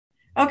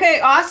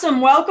Okay,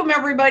 awesome. Welcome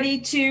everybody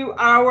to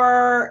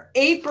our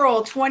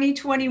April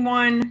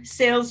 2021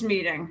 sales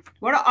meeting.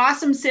 What an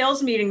awesome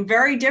sales meeting.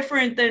 Very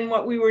different than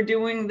what we were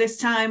doing this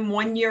time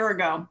 1 year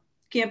ago.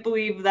 Can't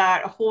believe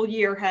that a whole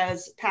year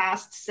has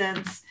passed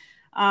since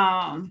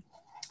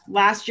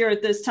last year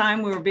at this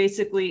time. We were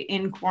basically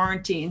in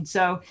quarantine.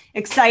 So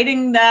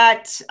exciting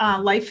that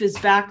life is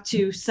back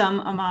to some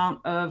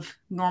amount of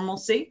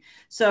normalcy.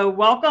 So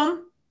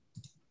welcome.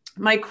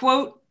 My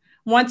quote,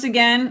 once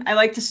again, I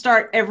like to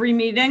start every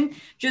meeting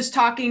just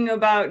talking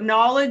about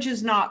knowledge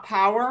is not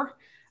power,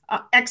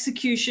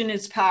 execution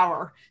is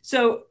power.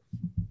 So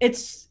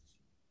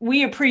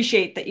we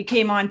appreciate that you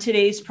came on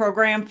today's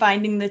program,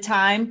 finding the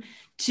time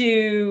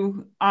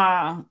to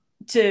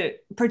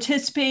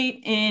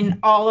participate in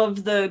all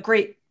of the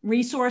great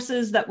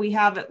resources that we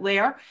have at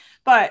LAER,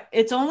 but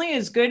it's only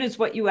as good as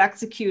what you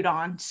execute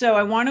on. So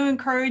I want to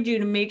encourage you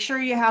to make sure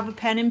you have a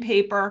pen and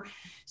paper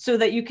so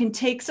that you can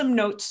take some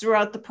notes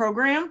throughout the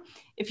program.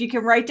 If you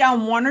can write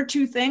down one or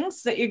two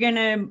things that you're going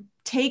to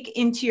take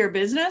into your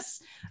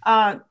business.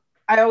 I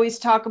always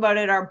talk about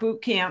at our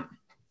boot camp,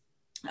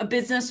 a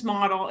business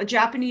model, a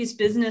Japanese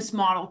business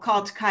model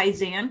called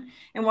Kaizen.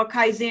 And what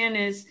Kaizen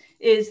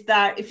is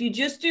that if you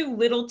just do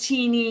little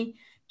teeny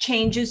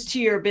changes to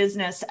your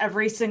business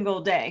every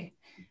single day,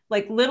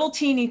 like little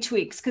teeny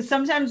tweaks, because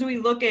sometimes we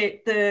look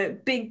at the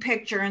big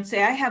picture and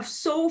say, I have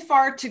so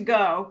far to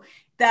go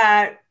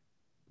that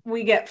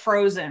we get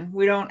frozen.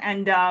 We don't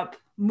end up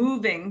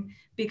moving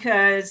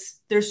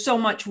because there's so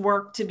much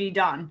work to be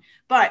done.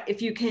 But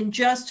if you can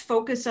just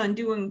focus on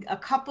doing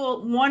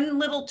one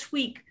little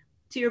tweak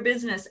to your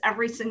business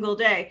every single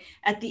day,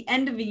 at the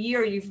end of a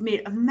year, you've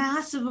made a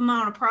massive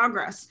amount of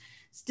progress.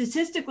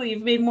 Statistically,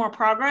 you've made more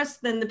progress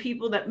than the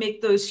people that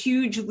make those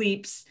huge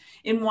leaps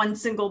in one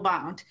single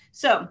bound.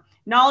 So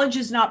knowledge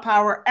is not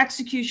power,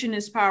 execution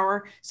is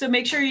power. So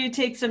make sure you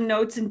take some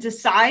notes and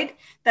decide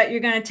that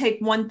you're going to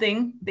take one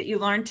thing that you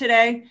learned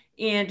today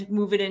and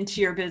move it into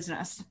your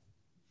business.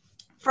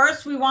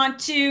 First, we want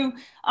to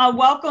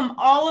welcome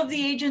all of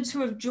the agents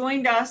who have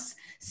joined us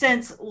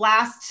since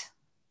last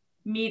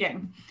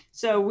meeting.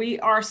 So we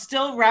are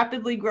still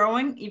rapidly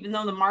growing, even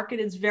though the market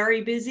is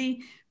very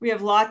busy. We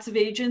have lots of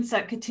agents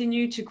that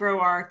continue to grow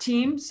our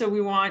team. So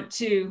we want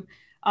to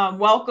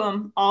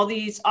welcome all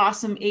these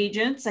awesome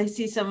agents. I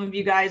see some of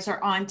you guys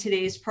are on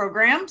today's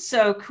program.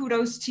 So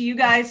kudos to you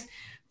guys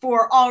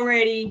for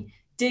already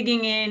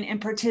digging in and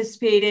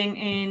participating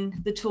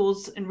in the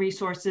tools and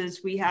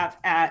resources we have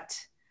at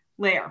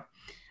LAER.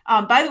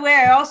 By the way,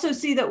 I also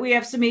see that we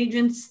have some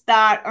agents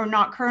that are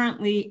not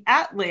currently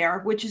at LAER,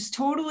 which is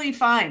totally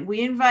fine.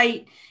 We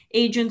invite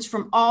agents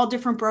from all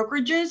different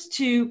brokerages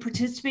to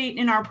participate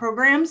in our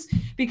programs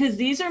because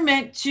these are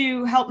meant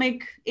to help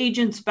make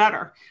agents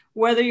better.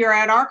 Whether you're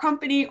at our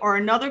company or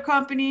another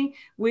company,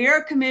 we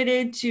are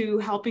committed to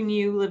helping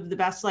you live the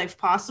best life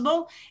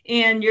possible.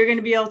 And you're going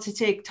to be able to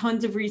take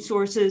tons of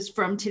resources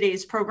from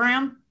today's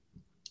program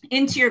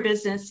into your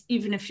business,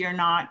 even if you're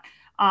not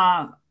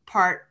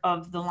part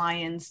of the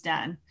Lion's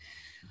Den.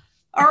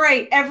 All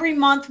right, every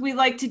month we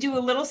like to do a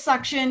little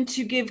section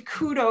to give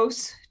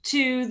kudos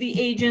to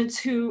the agents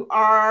who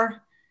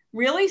are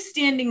really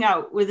standing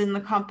out within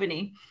the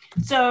company.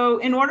 So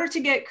in order to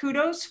get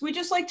kudos, we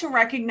just like to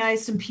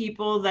recognize some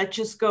people that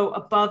just go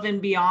above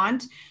and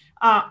beyond.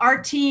 Our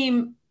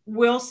team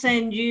will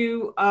send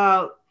you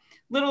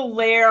little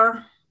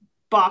LAER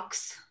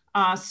bucks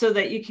so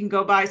that you can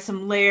go buy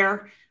some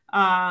LAER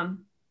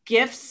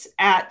gifts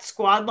at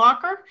Squad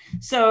Locker.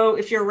 So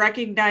if you're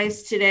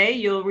recognized today,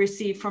 you'll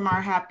receive from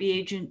our Happy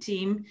Agent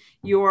team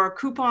your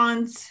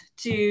coupons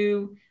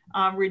to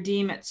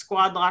redeem at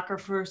Squad Locker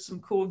for some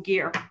cool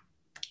gear.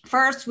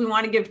 First, we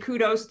want to give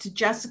kudos to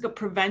Jessica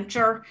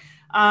Preventure.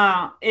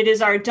 It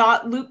is our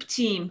 .loop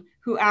team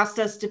who asked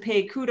us to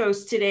pay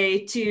kudos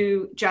today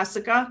to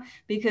Jessica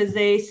because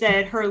they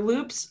said her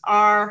loops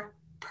are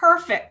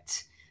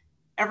perfect.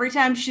 Every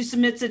time she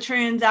submits a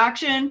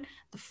transaction,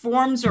 the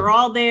forms are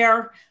all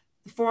there.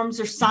 The forms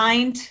are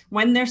signed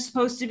when they're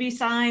supposed to be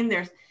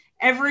signed.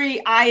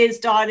 Every I is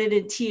dotted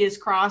and T is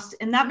crossed,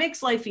 and that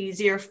makes life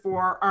easier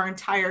for our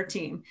entire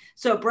team.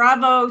 So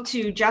bravo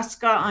to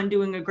Jessica on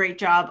doing a great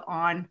job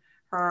on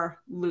her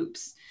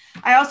loops.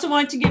 I also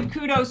want to give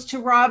kudos to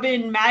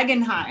Robin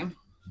Magenheim.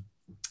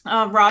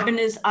 Robin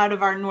is out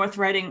of our North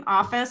Reading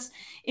office,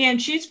 and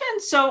she's been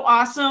so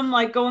awesome,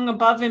 like going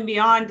above and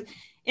beyond.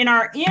 In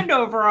our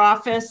Andover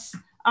office,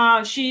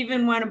 she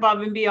even went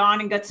above and beyond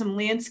and got some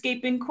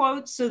landscaping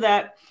quotes so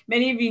that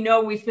many of you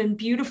know we've been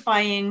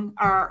beautifying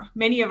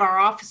many of our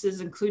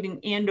offices,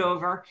 including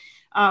Andover.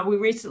 We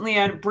recently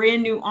had a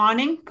brand new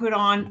awning put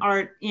on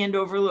our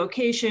Andover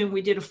location.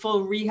 We did a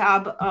full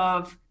rehab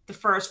of the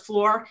first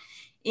floor.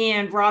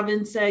 And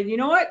Robin said, you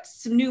know what,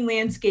 some new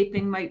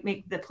landscaping might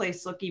make the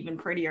place look even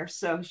prettier.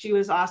 So she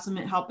was awesome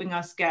at helping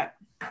us get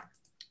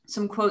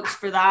some quotes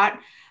for that.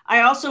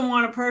 I also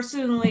want to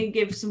personally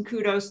give some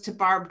kudos to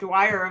Barb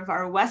Dwyer of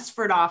our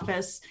Westford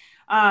office.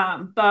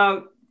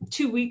 About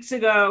 2 weeks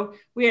ago,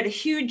 we had a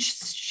huge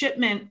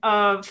shipment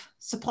of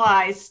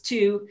supplies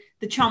to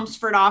the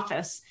Chelmsford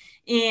office.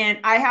 And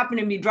I happened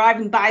to be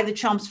driving by the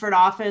Chelmsford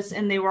office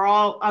and they were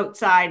all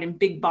outside in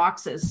big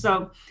boxes.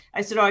 So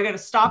I said, oh, I got to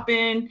stop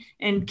in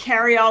and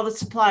carry all the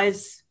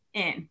supplies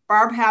in.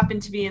 Barb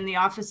happened to be in the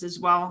office as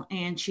well,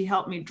 and she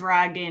helped me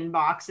drag in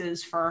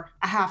boxes for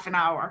a half an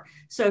hour.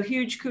 So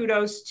huge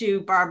kudos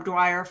to Barb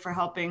Dwyer for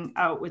helping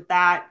out with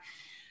that.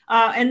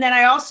 And then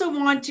I also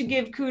want to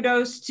give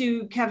kudos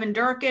to Kevin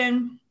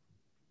Durkin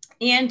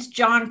and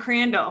John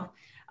Crandall.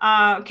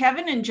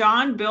 Kevin and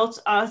John built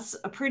us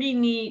a pretty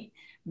neat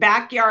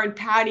backyard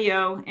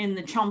patio in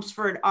the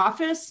Chelmsford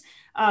office.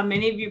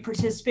 Many of you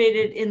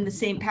participated in the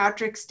St.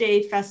 Patrick's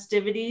Day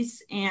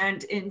festivities,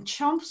 and in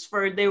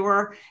Chelmsford, they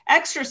were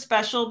extra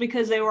special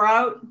because they were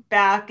out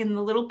back in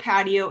the little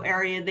patio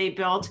area they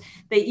built.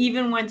 They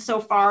even went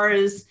so far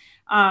as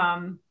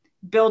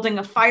building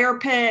a fire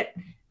pit,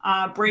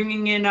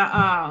 bringing in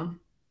a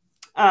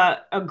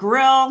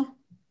grill.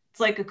 It's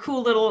like a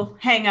cool little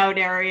hangout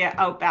area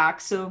out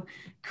back. So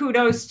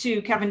kudos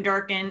to Kevin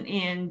Durkin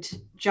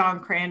and John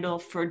Crandall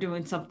for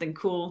doing something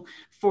cool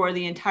for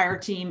the entire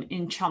team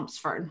in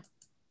Chelmsford.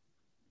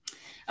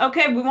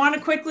 Okay, we want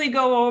to quickly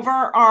go over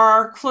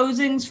our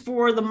closings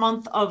for the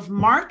month of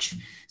March.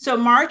 So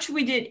March,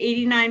 we did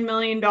 $89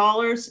 million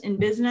in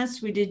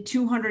business. We did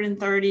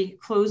 230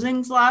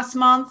 closings last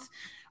month.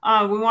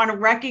 We want to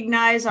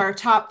recognize our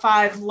top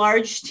 5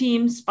 large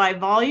teams by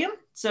volume.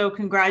 So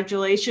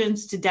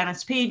congratulations to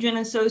Dennis Page and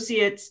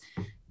Associates,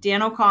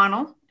 Dan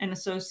O'Connell and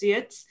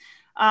Associates,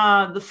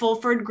 the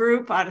Fulford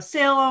Group out of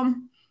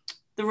Salem,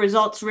 the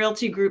Results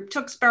Realty Group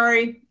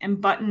Tewksbury,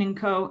 and Button &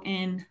 Co.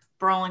 in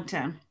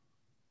Burlington.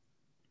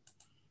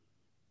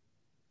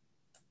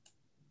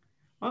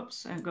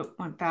 Whoops, I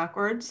went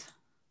backwards.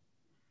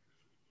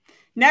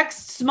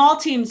 Next, small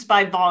teams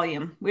by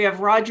volume. We have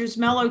Rogers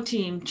Mello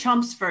team,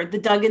 Chelmsford, the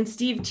Doug and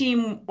Steve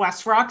team,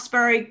 West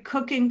Roxbury,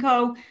 Cook &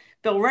 Co.,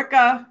 Bill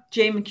Ricca,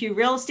 J. McHugh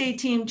Real Estate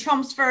Team,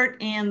 Chelmsford,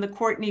 and the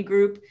Courtney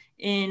Group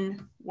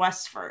in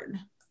Westford.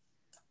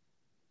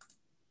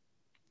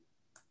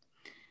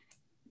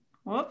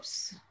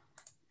 Whoops.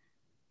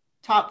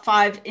 Top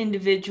 5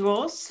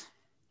 individuals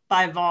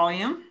by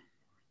volume.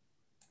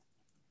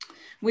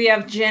 We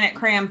have Janet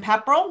Cram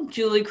Pepperell,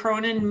 Julie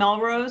Cronin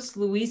Melrose,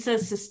 Louisa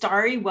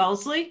Sistari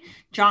Wellesley,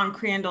 John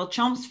Crandall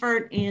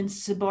Chelmsford, and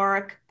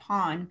Saborik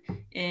Pond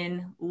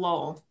in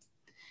Lowell.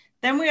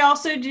 Then we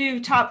also do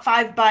top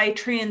 5 by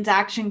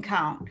transaction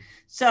count.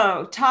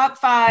 So top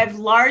 5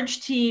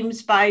 large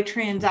teams by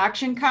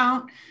transaction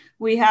count.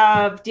 We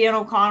have Dan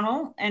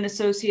O'Connell and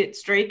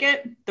Associates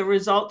Drakeit, the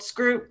Results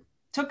Group,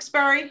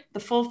 Tewksbury,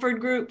 the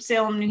Fulford Group,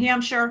 Salem, New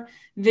Hampshire,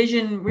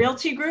 Vision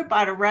Realty Group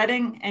out of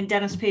Reading, and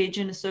Dennis Page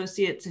and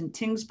Associates in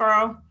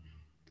Tingsboro.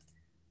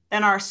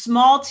 Then our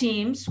small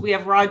teams, we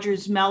have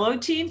Rogers Mello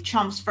team,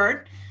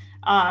 Chelmsford,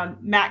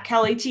 Matt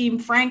Kelly team,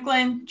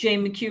 Franklin, J.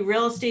 McHugh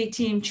Real Estate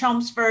team,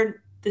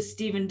 Chelmsford, the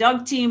Stephen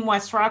Doug team,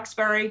 West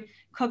Roxbury,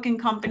 Cook &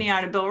 Company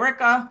out of Bill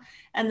Ricca.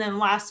 And then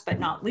last but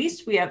not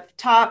least, we have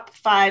top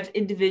 5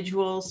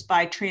 individuals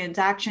by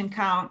transaction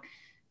count.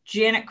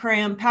 Janet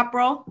Cram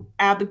Pepperell,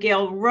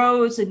 Abigail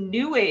Rose, a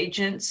new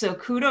agent. So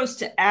kudos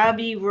to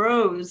Abby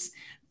Rose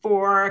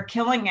for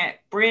killing it,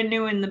 brand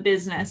new in the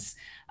business.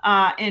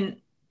 In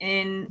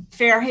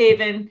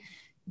Fairhaven,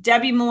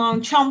 Debbie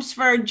Malone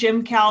Chelmsford,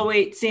 Jim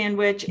Calwait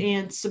Sandwich,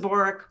 and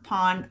Saborik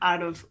Pond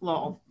out of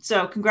Lowell.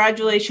 So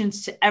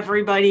congratulations to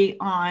everybody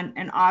on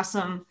an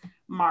awesome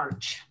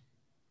March.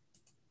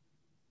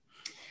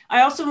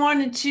 I also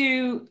wanted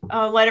to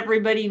let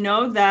everybody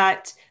know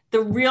that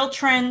the Real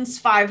Trends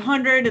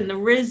 500 and the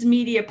Riz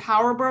Media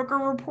Power Broker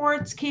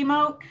reports came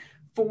out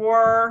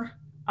for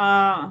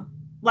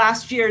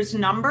last year's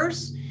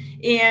numbers,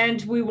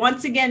 and we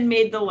once again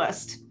made the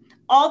list.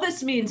 All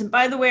this means, and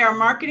by the way, our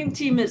marketing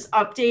team is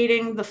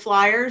updating the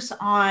flyers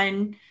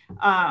on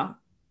Cloud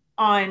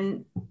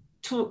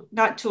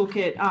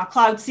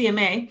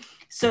CMA,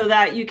 so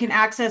that you can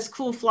access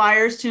cool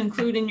flyers to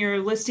include in your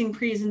listing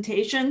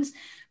presentations.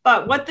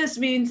 But what this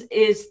means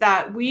is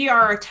that we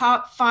are a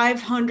top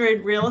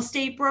 500 real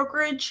estate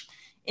brokerage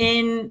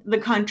in the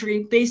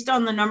country based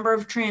on the number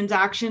of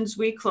transactions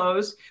we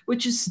close,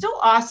 which is still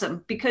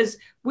awesome because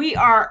we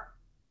are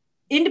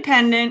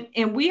independent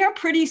and we are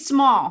pretty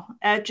small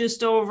at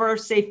just over,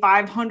 say,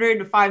 500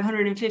 to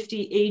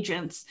 550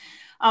 agents.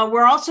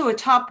 We're also a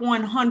top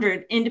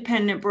 100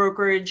 independent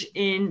brokerage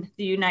in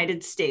the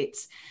United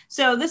States.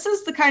 So this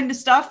is the kind of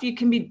stuff you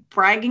can be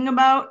bragging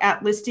about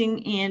at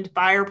listing and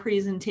buyer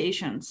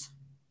presentations.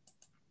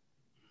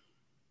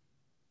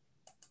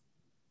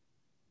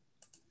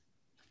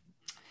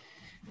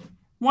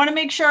 Want to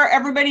make sure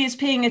everybody is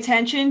paying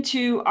attention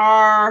to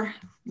our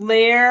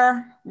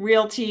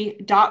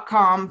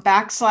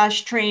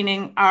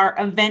laerrealty.com/training, our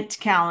event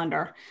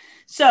calendar.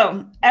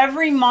 So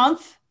every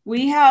month,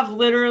 we have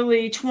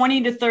literally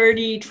 20 to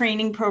 30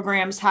 training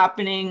programs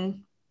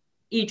happening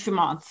each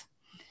month.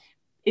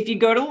 If you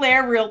go to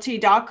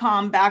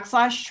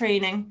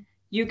laerrealty.com/training,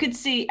 you could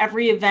see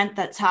every event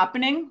that's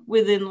happening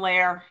within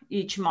LAER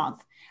each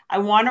month. I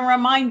want to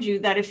remind you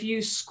that if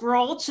you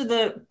scroll to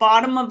the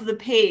bottom of the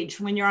page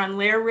when you're on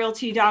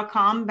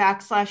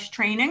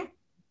laerrealty.com/training,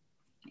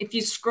 if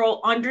you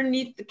scroll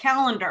underneath the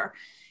calendar,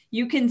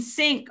 you can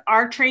sync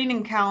our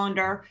training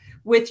calendar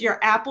with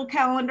your Apple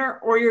Calendar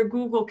or your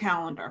Google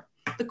Calendar.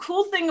 The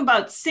cool thing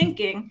about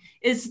syncing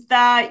is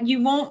that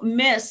you won't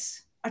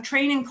miss a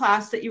training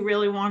class that you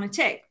really want to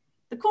take.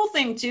 The cool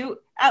thing too,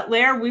 at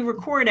LAER, we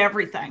record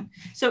everything.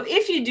 So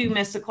if you do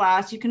miss a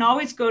class, you can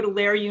always go to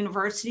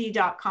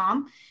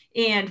laeruniversity.com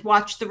and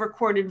watch the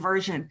recorded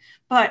version.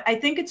 But I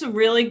think it's a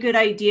really good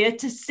idea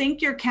to sync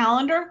your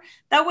calendar.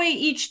 That way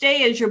each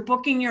day as you're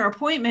booking your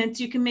appointments,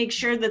 you can make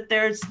sure that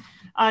there's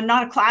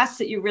not a class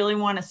that you really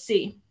want to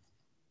see.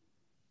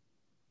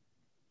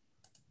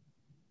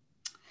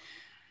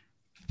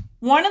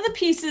 One of the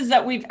pieces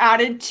that we've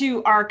added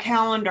to our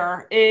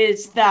calendar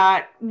is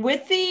that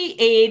with the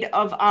aid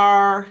of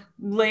our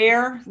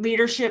LAER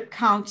Leadership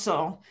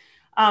Council,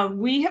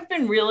 we have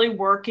been really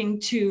working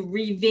to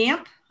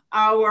revamp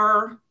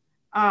our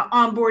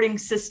onboarding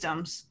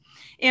systems.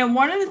 And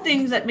one of the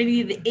things that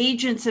many of the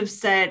agents have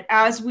said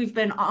as we've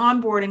been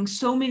onboarding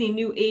so many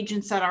new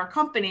agents at our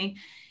company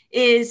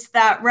is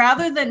that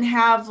rather than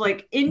have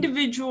like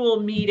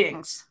individual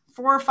meetings,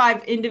 4 or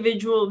 5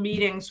 individual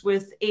meetings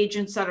with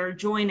agents that are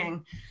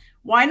joining,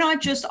 why not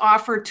just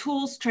offer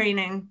tools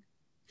training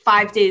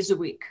 5 days a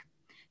week?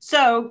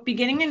 So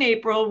beginning in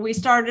April, we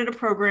started a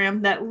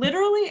program that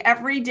literally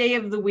every day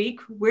of the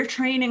week, we're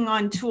training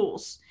on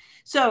tools.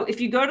 So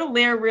if you go to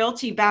LAER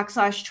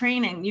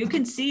Realty/training, you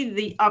can see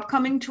the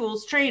upcoming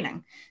tools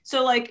training.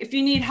 So like if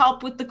you need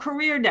help with the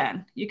Career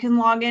Den, you can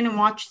log in and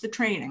watch the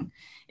training.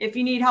 If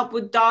you need help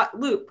with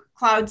Loop,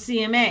 Cloud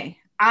CMA,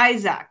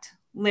 Isact,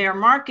 LAER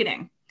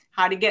Marketing,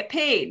 how to get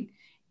paid,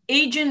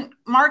 agent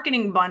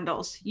marketing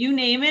bundles, you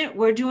name it,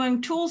 we're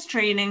doing tools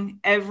training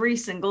every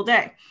single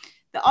day.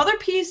 The other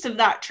piece of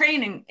that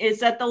training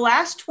is that the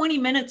last 20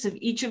 minutes of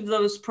each of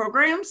those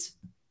programs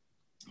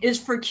is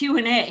for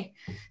Q&A.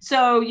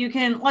 So you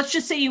can, let's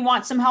just say you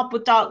want some help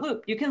with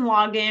Loop. You can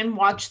log in,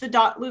 watch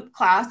the Loop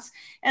class,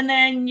 and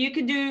then you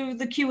can do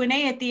the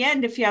Q&A at the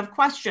end if you have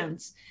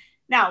questions.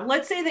 Now,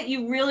 let's say that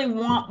you really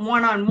want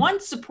one-on-one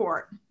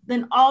support,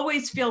 then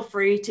always feel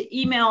free to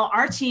email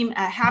our team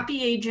at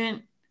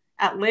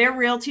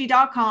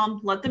happyagent@laerrealty.com.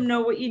 Let them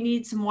know what you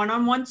need some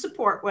one-on-one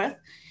support with,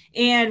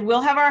 and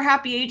we'll have our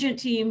Happy Agent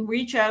team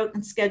reach out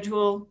and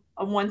schedule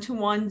a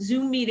one-to-one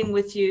Zoom meeting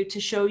with you to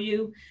show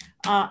you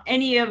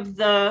any of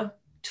the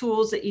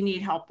tools that you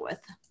need help with.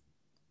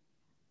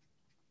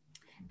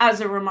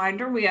 As a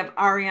reminder, we have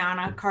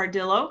Ariana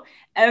Cardillo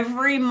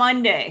every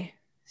Monday.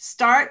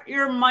 Start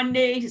your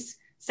Mondays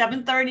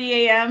 7:30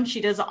 a.m. She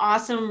does an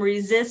awesome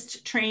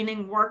resist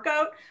training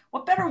workout.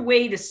 What better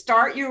way to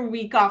start your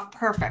week off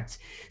perfect?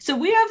 So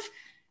we have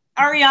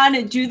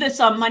Ariana do this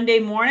on Monday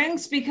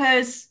mornings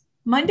because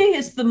Monday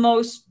is the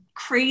most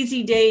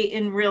crazy day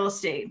in real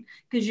estate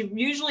because you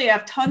usually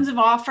have tons of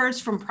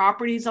offers from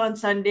properties on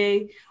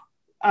Sunday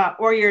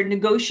or you're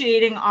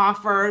negotiating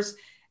offers.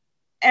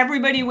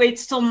 Everybody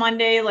waits till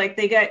Monday, like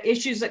they got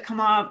issues that come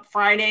up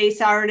Friday,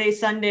 Saturday,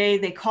 Sunday,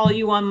 they call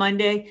you on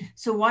Monday.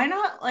 So why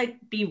not like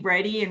be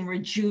ready and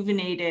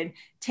rejuvenated?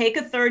 Take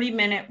a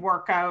 30-minute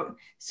workout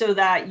so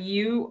that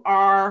you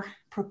are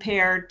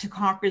prepared to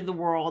conquer the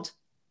world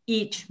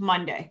each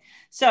Monday.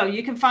 So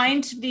you can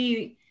find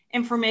the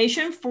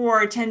information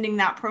for attending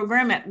that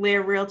program at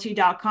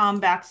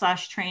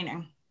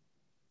laerrealty.com/training.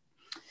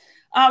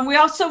 We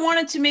also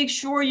wanted to make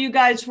sure you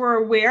guys were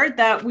aware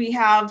that we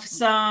have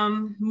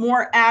some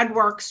more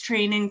AdWorks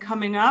training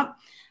coming up.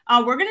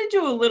 We're going to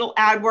do a little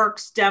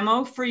AdWorks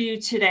demo for you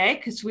today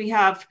because we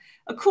have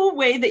a cool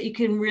way that you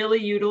can really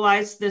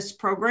utilize this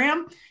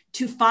program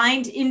to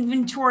find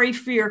inventory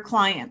for your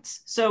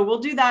clients. So we'll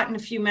do that in a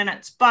few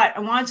minutes, but I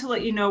wanted to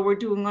let you know we're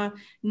doing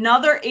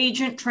another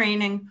agent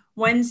training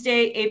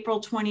Wednesday,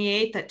 April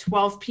 28th at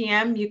 12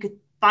 p.m. You could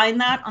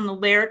find that on the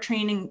LAER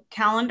training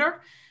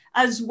calendar.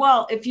 As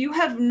well, if you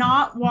have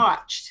not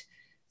watched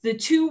the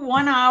 2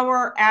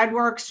 one-hour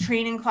AdWorks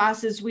training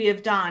classes we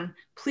have done,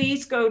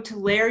 please go to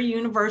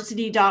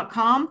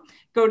laeruniversity.com,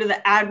 go to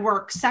the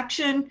AdWorks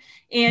section,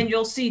 and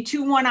you'll see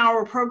 2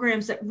 one-hour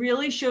programs that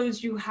really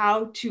shows you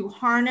how to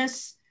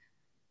harness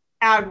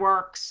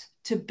AdWorks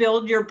to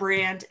build your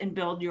brand and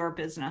build your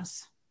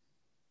business.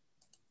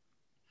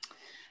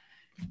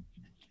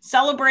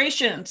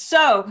 Celebrations.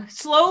 So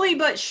slowly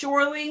but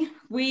surely,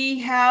 we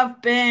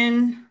have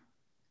been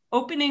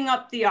opening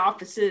up the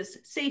offices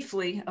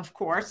safely, of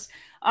course,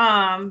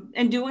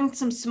 and doing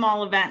some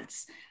small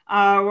events.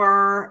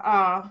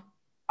 Our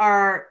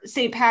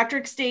St.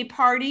 Patrick's Day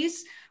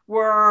parties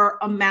were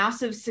a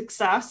massive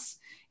success.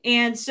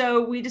 And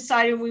so we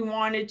decided we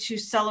wanted to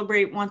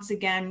celebrate once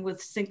again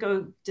with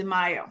Cinco de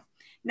Mayo.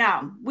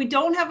 Now, we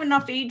don't have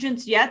enough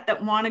agents yet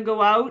that want to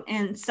go out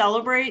and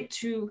celebrate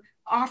to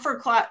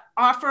offer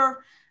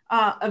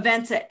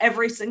events at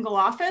every single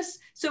office.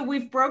 So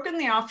we've broken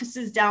the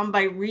offices down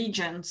by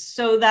regions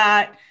so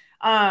that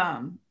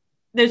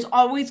there's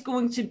always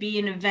going to be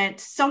an event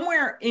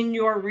somewhere in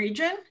your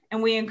region,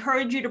 and we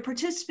encourage you to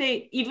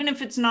participate, even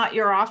if it's not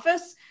your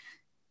office.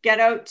 Get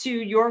out to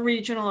your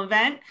regional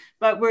event.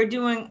 But we're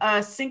doing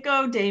a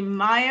Cinco de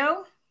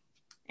Mayo,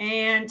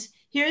 and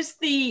here's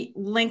the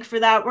link for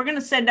that. We're going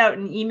to send out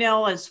an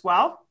email as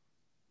well,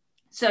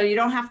 so you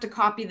don't have to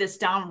copy this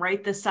down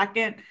right this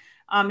second.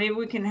 Maybe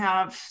we can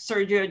have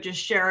Sergio just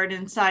share it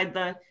inside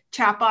the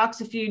chat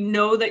box. If you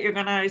know that you're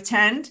going to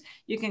attend,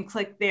 you can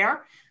click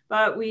there.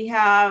 But we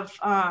have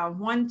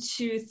 1,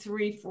 2,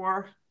 3,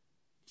 4,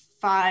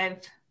 5,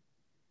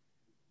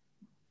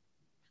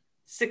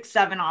 6,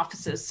 7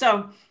 offices.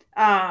 So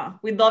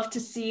we'd love to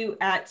see you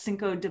at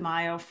Cinco de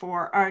Mayo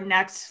for our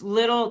next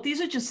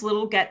these are just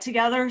little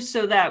get-togethers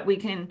so that we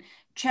can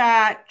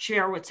chat,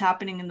 share what's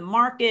happening in the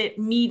market,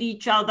 meet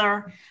each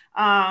other.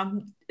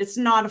 It's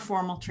not a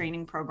formal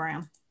training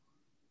program.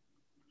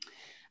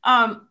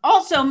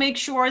 Also, make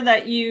sure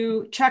that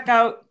you check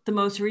out the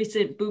most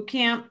recent boot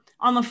camp.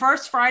 On the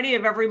first Friday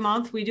of every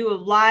month, we do a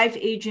live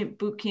agent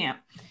boot camp.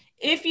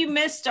 If you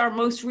missed our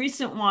most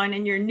recent one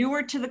and you're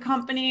newer to the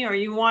company, or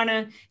you want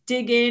to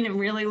dig in and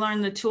really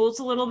learn the tools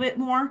a little bit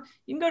more,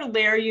 you can go to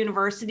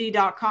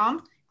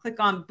laeruniversity.com,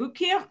 click on boot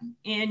camp,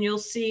 and you'll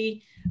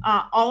see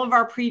all of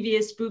our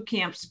previous boot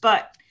camps.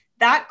 But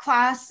that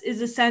class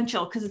is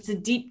essential because it's a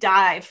deep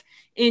dive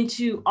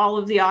into all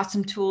of the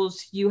awesome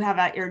tools you have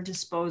at your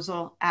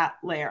disposal at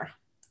LAER.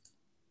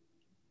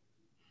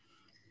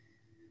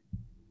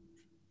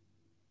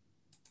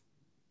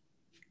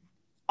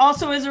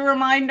 Also, as a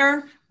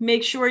reminder,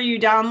 make sure you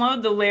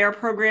download the LAER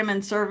Program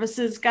and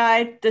Services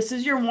Guide. This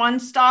is your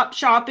one-stop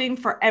shopping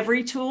for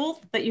every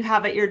tool that you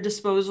have at your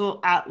disposal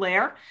at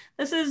LAER.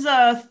 This is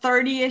a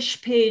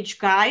 30-ish page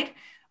guide.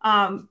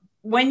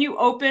 When you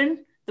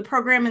open the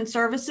Program and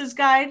Services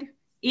Guide,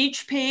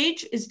 each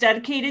page is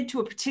dedicated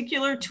to a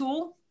particular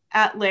tool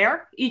at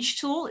LAER.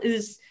 Each tool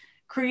is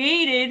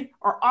created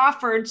or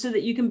offered so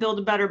that you can build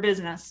a better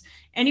business.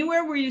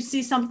 Anywhere where you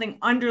see something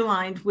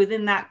underlined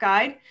within that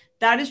guide,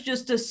 that is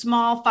just a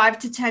small 5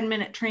 to 10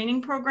 minute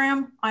training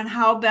program on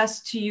how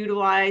best to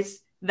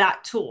utilize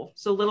that tool.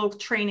 So little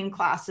training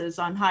classes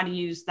on how to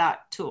use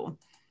that tool.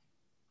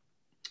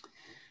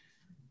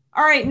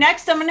 All right,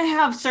 next I'm going to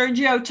have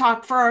Sergio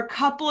talk for a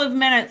couple of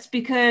minutes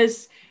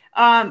because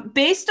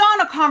based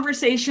on a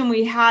conversation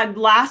we had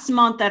last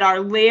month at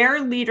our LAER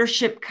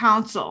Leadership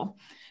Council,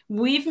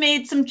 we've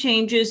made some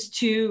changes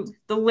to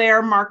the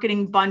LAER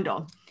marketing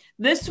bundle.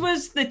 This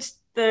was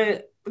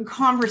the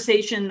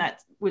conversation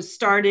that was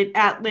started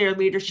at LAER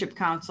Leadership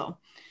Council.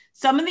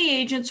 Some of the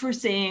agents were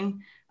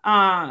saying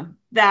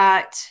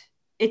that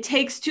it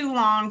takes too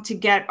long to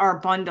get our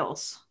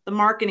bundles, the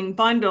marketing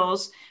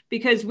bundles,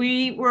 because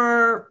we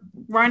were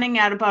running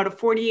at about a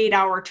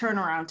 48-hour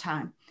turnaround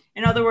time.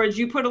 In other words,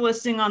 you put a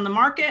listing on the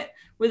market,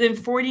 within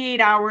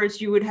 48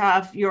 hours, you would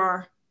have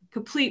your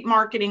complete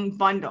marketing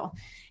bundle.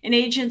 An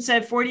agent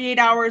said 48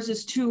 hours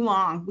is too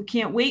long. We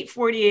can't wait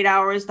 48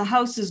 hours. The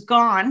house is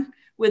gone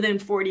within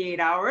 48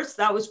 hours.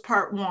 That was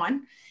part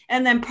one.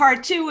 And then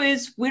part two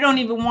is we don't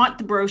even want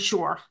the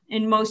brochure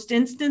in most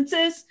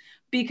instances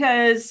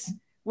because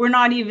we're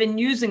not even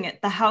using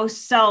it. The house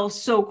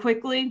sells so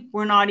quickly,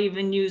 we're not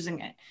even using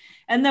it.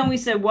 And then we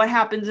said, what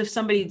happens if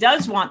somebody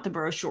does want the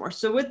brochure?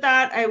 So with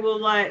that, I will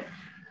let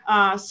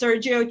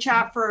Sergio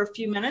chat for a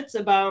few minutes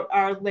about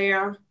our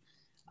LAER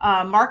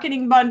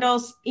marketing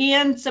bundles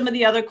and some of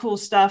the other cool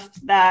stuff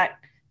that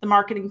the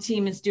marketing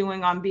team is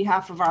doing on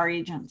behalf of our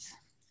agents.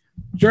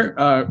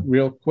 Sure,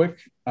 real quick.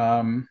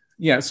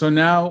 Yeah, so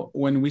now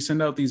when we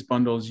send out these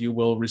bundles, you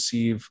will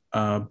receive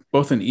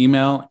both an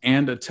email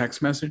and a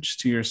text message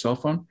to your cell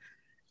phone.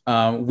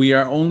 We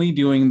are only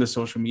doing the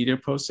social media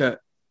posts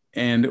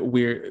and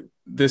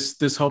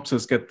this helps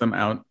us get them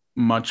out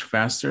much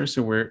faster.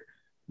 So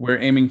we're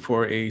aiming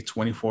for a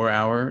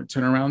 24-hour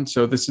turnaround.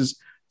 So this is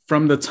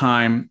from the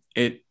time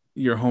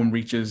your home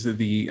reaches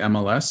the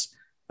MLS.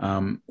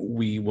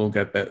 We will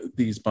get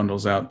these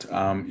bundles out.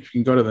 If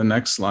you can go to the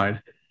next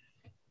slide.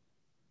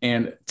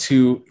 And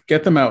to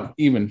get them out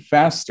even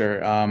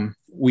faster,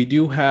 we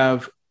do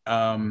have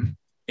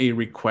a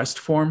request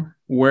form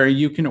where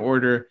you can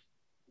order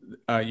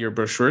your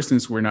brochure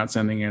since we're not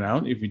sending it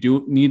out. If you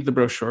do need the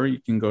brochure, you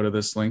can go to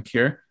this link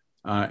here.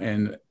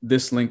 And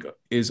this link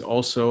is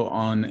also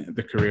on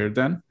the Career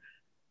Den.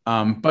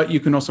 But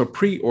you can also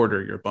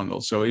pre-order your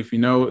bundle. So if you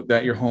know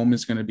that your home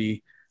is going to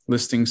be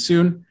listing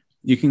soon,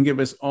 you can give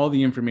us all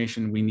the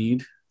information we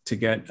need to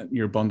get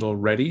your bundle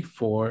ready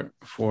for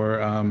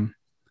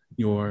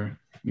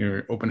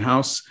your open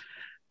house.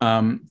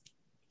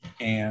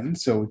 And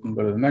so we can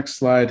go to the next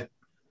slide.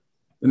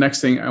 The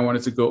next thing I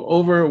wanted to go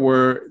over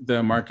were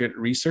the market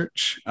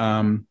research.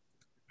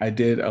 I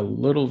did a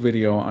little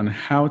video on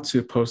how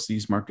to post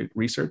these market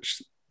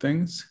research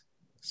things.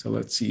 So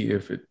let's see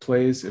if it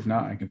plays. If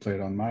not, I can play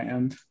it on my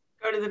end.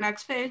 Go to the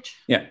next page.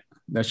 Yeah,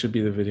 that should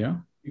be the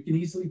video. You can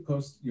easily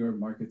post your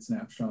market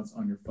snapshots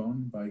on your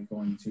phone by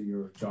going to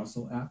your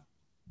Jostle app,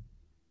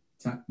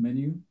 tap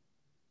menu,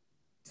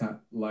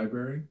 tap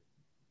library,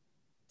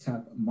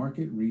 tap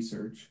market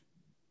research,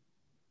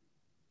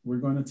 we're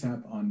going to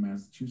tap on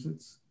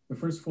Massachusetts. The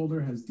first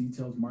folder has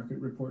detailed market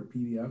report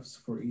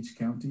PDFs for each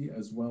county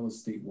as well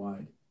as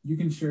statewide. You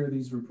can share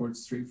these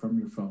reports straight from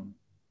your phone.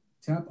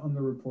 Tap on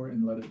the report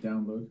and let it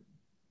download.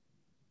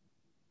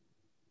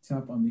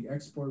 Tap on the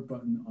export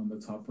button on the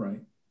top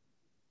right.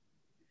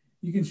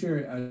 You can share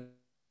it as...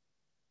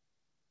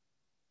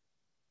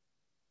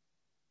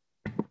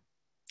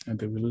 And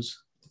did we lose?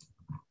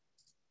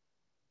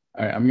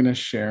 All right, I'm gonna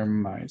share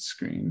my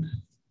screen.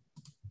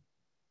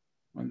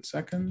 1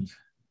 second.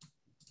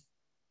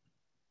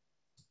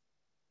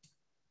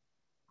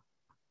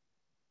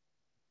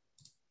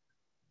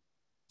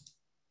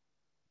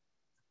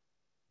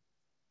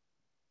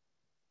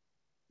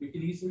 You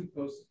can easily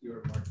post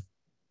your market.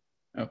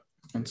 Oh,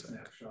 1 second.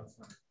 Snapshots.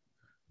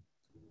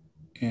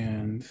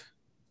 And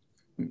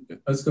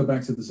let's go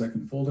back to the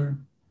second folder.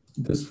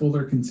 This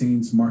folder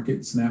contains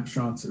market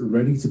snapshots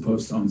ready to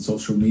post on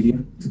social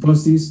media. To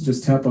post these,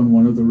 just tap on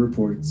one of the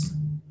reports.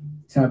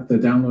 Tap the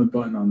download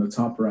button on the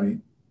top right.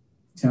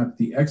 Tap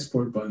the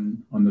export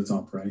button on the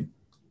top right.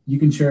 You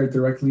can share it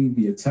directly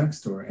via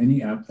text or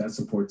any app that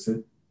supports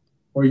it,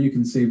 or you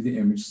can save the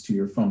image to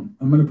your phone.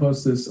 I'm going to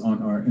post this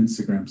on our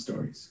Instagram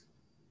stories.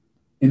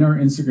 In our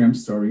Instagram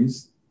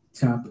stories,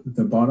 tap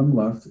the bottom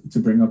left to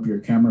bring up your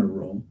camera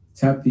roll.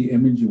 Tap the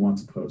image you want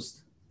to post.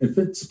 It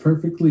fits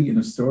perfectly in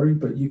a story,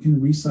 but you can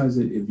resize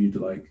it if you'd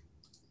like.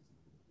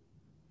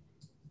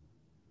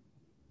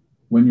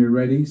 When you're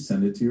ready,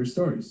 send it to your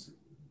stories.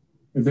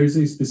 If there's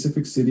a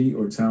specific city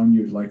or town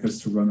you'd like us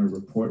to run a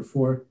report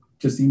for,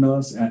 just email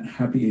us at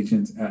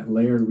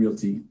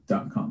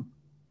happyagent@laerrealty.com.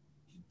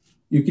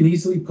 You can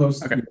easily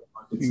post. Okay,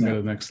 you can go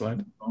to the next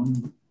slide.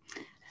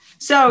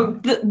 So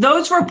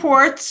those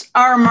reports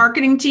our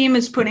marketing team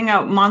is putting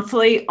out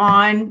monthly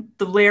on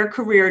the LAER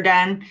Career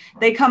Den.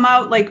 They come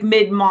out like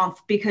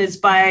mid-month because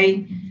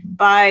by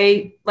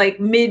like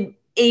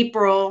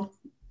mid-April,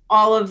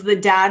 all of the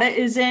data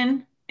is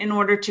in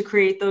order to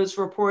create those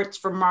reports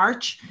for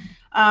March.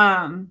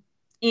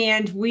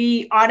 And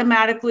we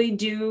automatically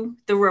do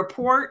the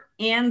report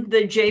and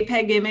the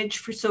JPEG image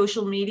for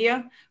social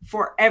media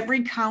for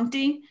every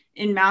county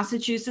in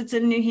Massachusetts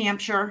and New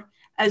Hampshire,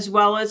 as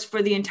well as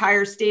for the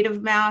entire state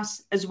of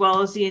Mass, as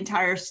well as the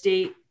entire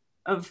state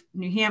of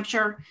New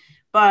Hampshire.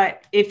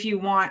 But if you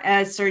want,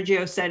 as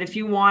Sergio said, if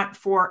you want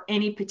for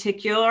any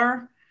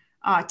particular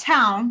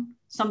town,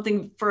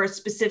 something for a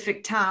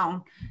specific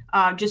town,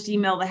 just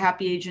email the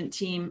Happy Agent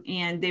team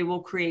and they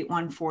will create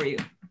one for you.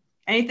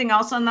 Anything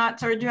else on that,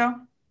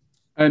 Sergio?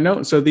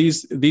 No, so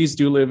these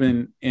do live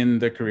in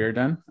the Career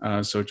Den.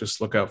 So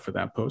just look out for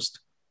that post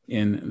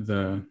in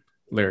the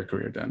LAER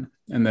Career Den.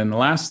 And then the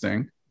last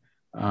thing,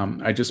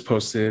 I just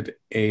posted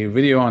a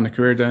video on the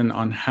Career Den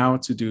on how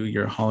to do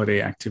your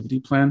holiday activity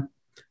plan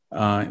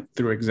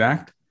through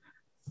Exact.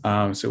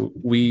 So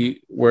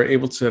we were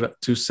able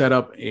to set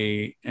up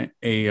a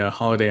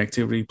holiday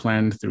activity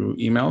plan through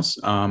emails.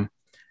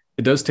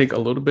 It does take a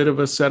little bit of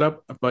a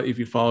setup, but if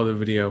you follow the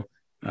video,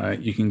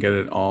 you can get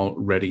it all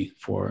ready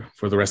for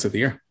the rest of the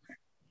year.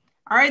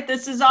 All right,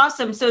 this is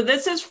awesome. So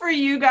this is for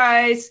you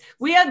guys.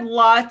 We had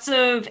lots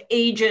of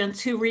agents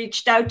who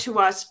reached out to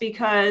us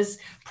because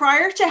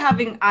prior to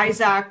having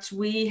Isaac,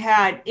 we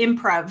had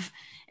Imprev.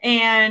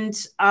 And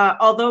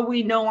although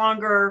we no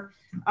longer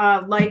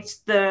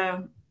liked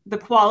the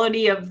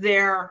quality of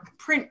their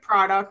print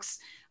products,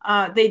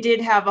 they did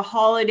have a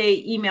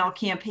holiday email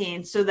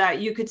campaign so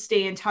that you could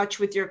stay in touch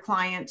with your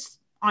clients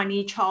on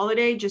each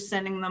holiday, just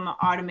sending them an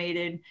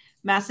automated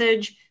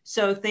message.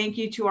 So thank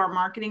you to our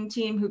marketing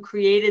team who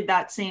created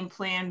that same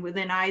plan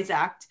within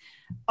Isaac.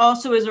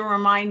 Also, as a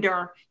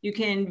reminder, you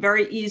can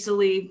very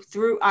easily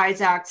through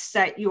Isaac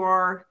set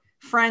your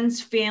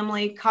friends,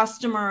 family,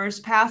 customers,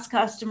 past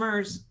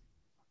customers,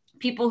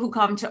 people who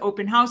come to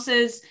open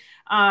houses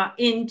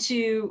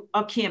into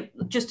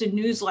just a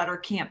newsletter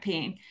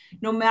campaign.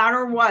 No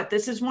matter what,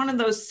 this is one of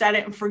those set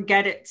it and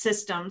forget it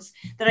systems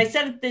that I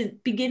said at the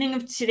beginning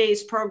of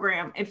today's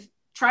program. If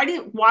try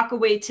to walk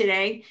away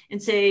today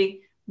and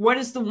say, what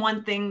is the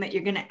one thing that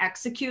you're going to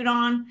execute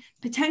on?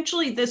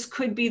 Potentially, this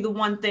could be the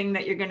one thing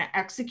that you're going to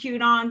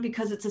execute on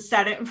because it's a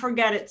set it and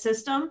forget it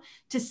system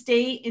to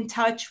stay in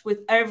touch with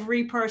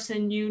every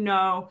person you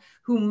know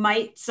who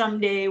might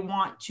someday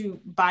want to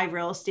buy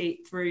real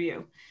estate through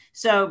you.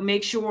 So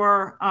make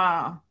sure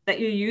that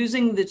you're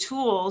using the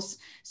tools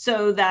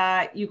so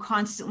that you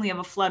constantly have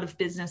a flood of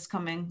business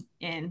coming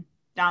in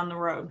down the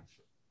road.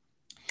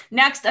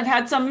 Next, I've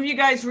had some of you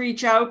guys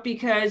reach out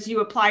because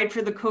you applied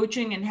for the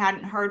coaching and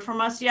hadn't heard from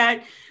us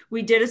yet.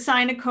 We did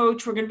assign a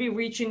coach. We're going to be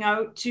reaching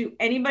out to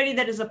anybody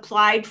that has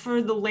applied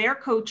for the LAER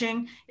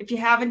coaching. If you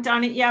haven't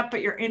done it yet, but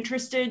you're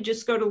interested,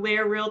 just go to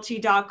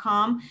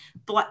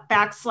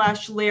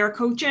laerrealty.com/LAER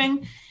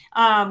coaching.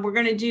 We're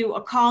going to do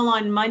a call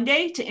on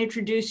Monday to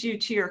introduce you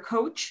to your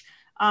coach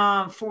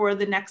for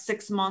the next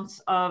 6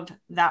 months of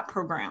that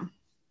program.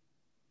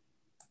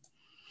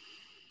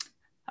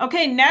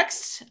 Okay,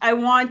 next, I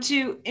want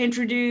to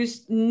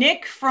introduce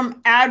Nick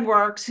from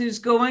AdWorks, who's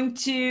going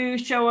to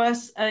show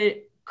us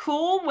a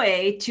cool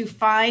way to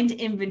find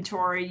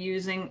inventory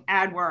using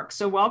AdWorks.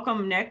 So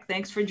welcome, Nick.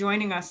 Thanks for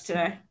joining us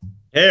today.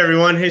 Hey,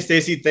 everyone. Hey,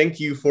 Stacy. Thank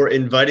you for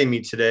inviting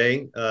me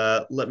today.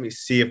 Let me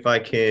see if I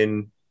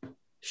can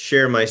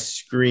share my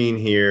screen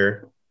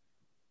here.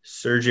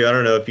 Sergio, I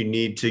don't know if you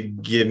need to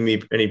give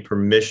me any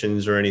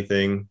permissions or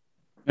anything.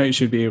 No, you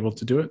should be able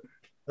to do it.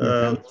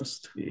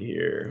 Let's see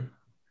here.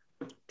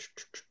 Let's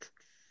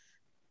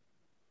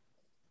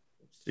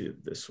see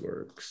if this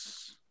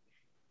works.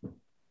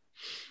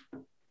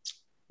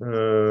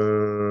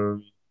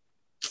 It's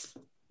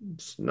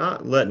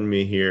not letting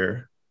me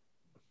here.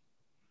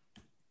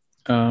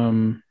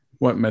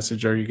 What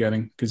message are you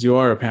getting? Because you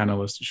are a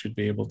panelist, you should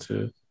be able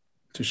to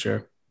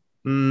share.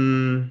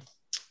 Yeah.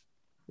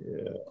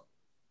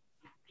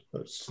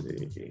 Let's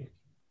see.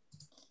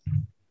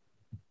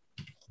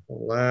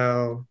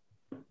 Allow.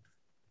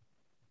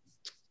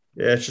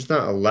 Yeah, it's just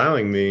not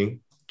allowing me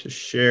to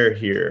share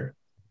here.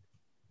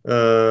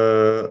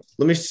 Let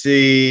me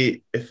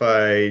see if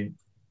I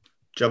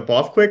jump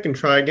off quick and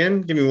try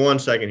again. Give me 1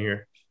 second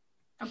here.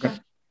 Okay.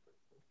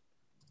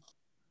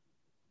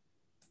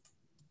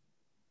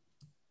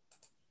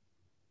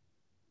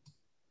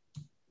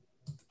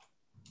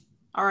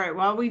 All right,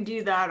 while we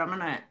do that, I'm going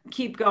to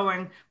keep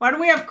going. Why don't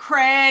we have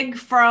Craig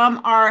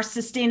from our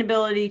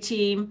sustainability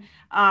team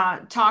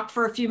talk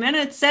for a few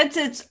minutes? Since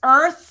it's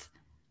Earth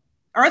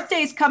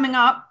Day's coming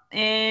up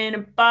in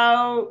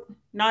about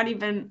not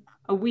even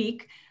a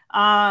week.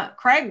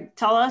 Craig,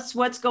 tell us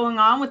what's going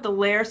on with the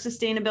LAER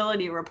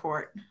Sustainability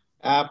Report.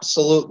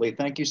 Absolutely.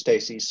 Thank you,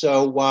 Stacy.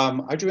 So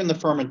I joined the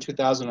firm in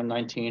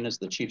 2019 as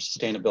the Chief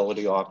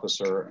Sustainability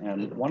Officer.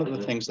 And one of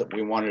the things that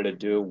we wanted to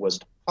do was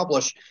to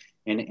publish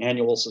an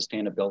annual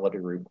sustainability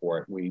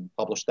report. We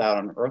published that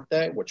on Earth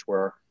Day, which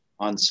we're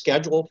on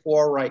schedule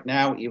for right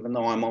now, even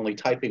though I'm only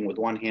typing with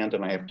one hand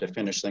and I have to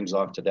finish things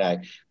off today.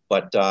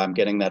 But I'm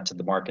getting that to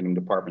the marketing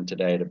department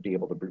today to be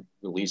able to be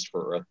released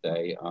for Earth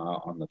Day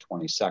on the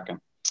 22nd.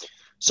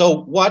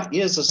 So what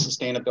is a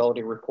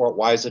sustainability report?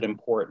 Why is it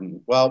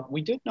important? Well,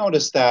 we did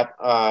notice that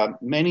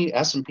many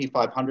S&P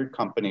 500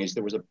 companies,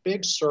 there was a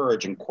big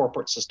surge in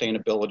corporate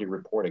sustainability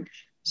reporting,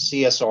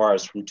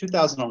 CSRs, from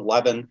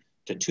 2011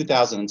 to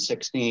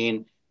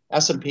 2016.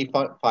 S&P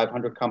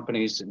 500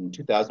 companies in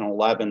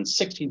 2011,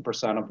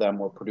 16% of them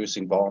were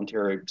producing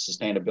voluntary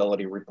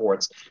sustainability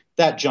reports.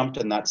 That jumped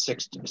in that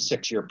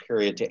six-year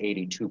period to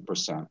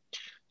 82%.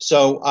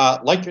 So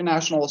like your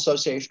National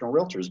Association of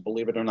Realtors,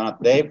 believe it or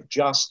not, they've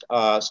just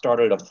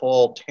started a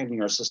full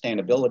 10-year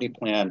sustainability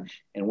plan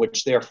in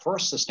which their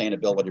first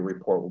sustainability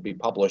report will be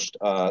published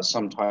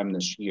sometime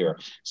this year.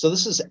 So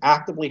this is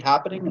actively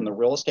happening in the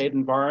real estate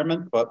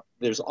environment, but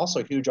there's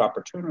also huge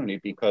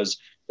opportunity because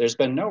there's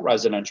been no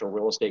residential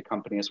real estate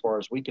company, as far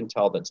as we can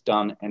tell, that's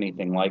done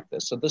anything like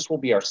this. So this will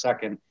be our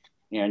second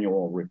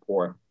annual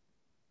report.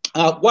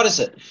 What is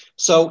it?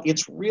 So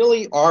it's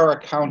really our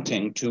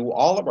accounting to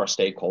all of our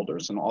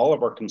stakeholders and all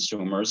of our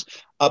consumers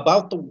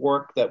about the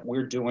work that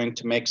we're doing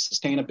to make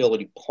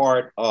sustainability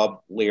part of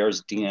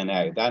LAER's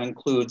DNA. That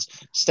includes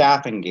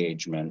staff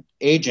engagement,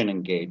 agent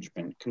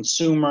engagement,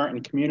 consumer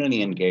and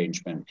community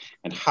engagement,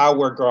 and how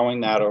we're growing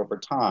that over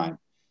time.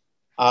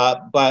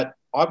 But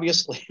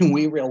obviously,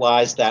 we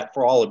realize that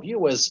for all of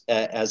you as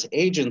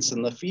agents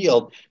in the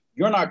field,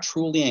 you're not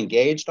truly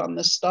engaged on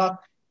this stuff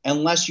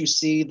unless you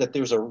see that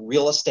there's a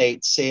real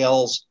estate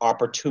sales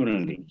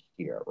opportunity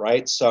here,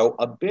 right? So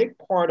a big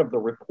part of the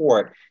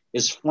report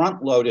is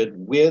front loaded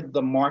with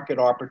the market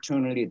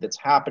opportunity that's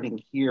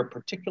happening here,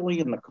 particularly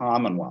in the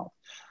Commonwealth.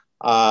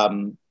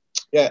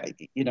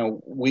 You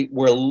know,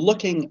 we're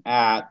looking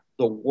at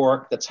the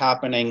work that's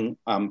happening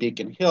on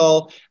Beacon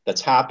Hill,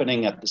 that's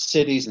happening at the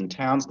cities and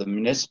towns, the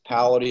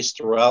municipalities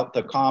throughout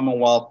the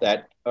Commonwealth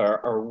that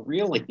are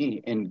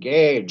really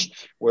engaged,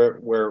 where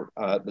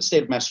the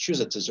state of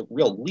Massachusetts is a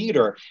real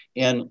leader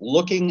in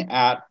looking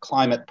at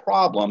climate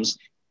problems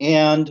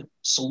and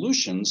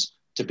solutions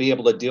to be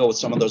able to deal with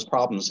some of those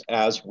problems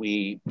as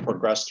we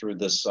progress through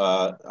this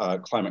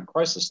climate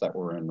crisis that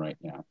we're in right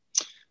now.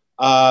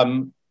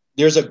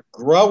 There's a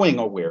growing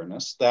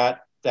awareness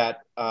that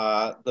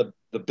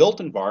the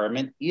built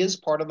environment is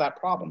part of that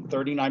problem.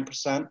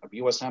 39% of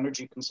US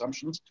energy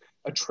consumption's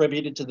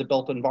attributed to the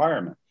built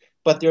environment.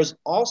 But there's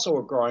also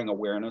a growing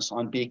awareness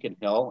on Beacon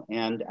Hill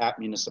and at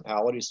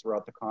municipalities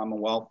throughout the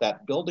Commonwealth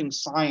that building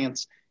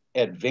science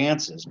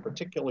advances,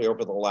 particularly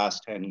over the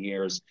last 10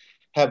 years,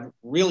 have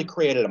really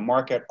created a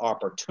market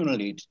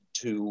opportunity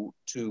to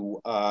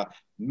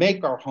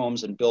make our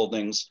homes and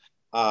buildings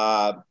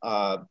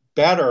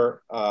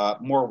better,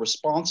 more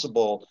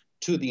responsible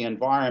to the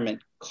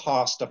environment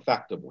cost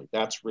effectively.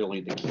 That's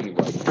really the key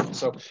right now.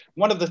 So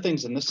one of the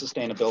things in this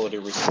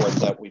sustainability report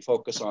that we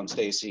focus on,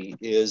 Stacy,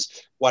 is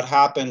what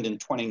happened in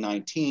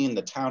 2019.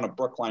 The town of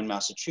Brookline,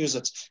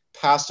 Massachusetts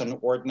passed an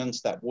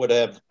ordinance that would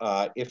have,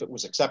 if it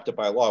was accepted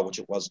by law, which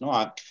it was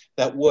not,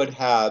 that would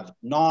have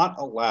not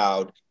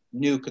allowed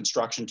new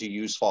construction to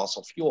use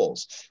fossil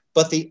fuels.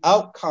 But the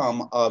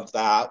outcome of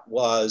that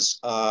was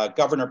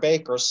Governor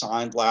Baker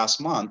signed last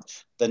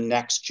month the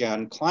Next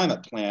Gen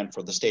Climate Plan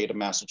for the state of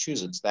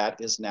Massachusetts. That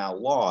is now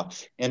law.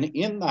 And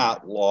in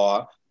that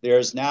law,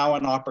 there's now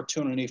an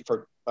opportunity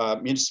for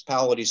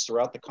municipalities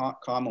throughout the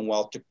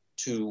Commonwealth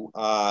to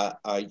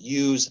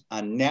use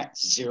a net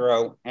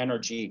zero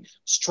energy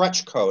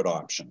stretch code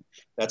option.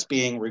 That's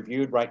being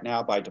reviewed right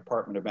now by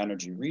Department of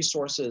Energy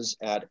Resources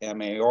at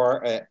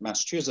MAR at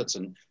Massachusetts,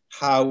 and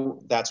how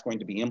that's going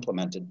to be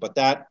implemented. But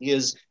that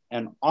is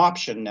an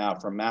option now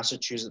for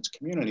Massachusetts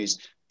communities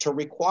to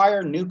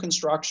require new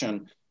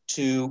construction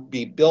to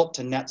be built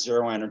to net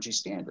zero energy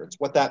standards.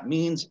 What that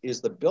means is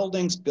the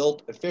buildings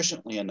built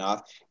efficiently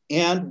enough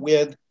and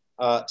with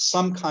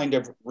some kind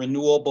of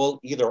renewable,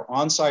 either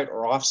on-site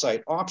or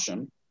off-site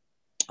option,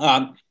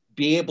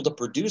 be able to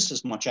produce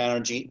as much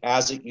energy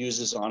as it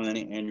uses on an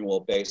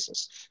annual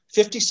basis.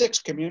 56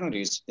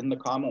 communities in the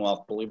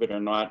Commonwealth, believe it or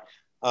not,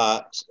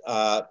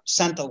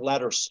 sent a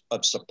letter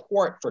of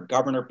support for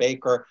Governor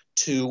Baker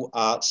to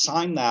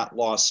sign that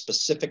law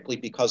specifically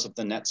because of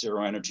the net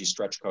zero energy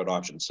stretch code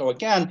option. So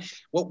again,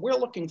 what we're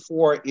looking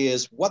for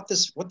is what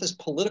this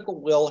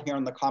political will here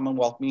in the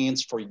Commonwealth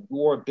means for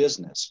your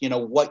business. You know,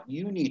 what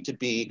you need to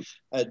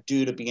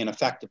do to be an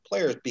effective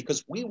player,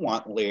 because we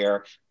want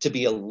LAER to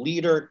be a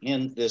leader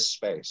in this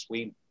space.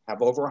 We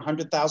have over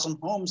 100,000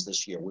 homes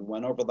this year. We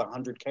went over the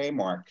 100K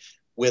mark,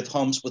 with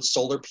homes with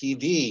solar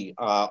PV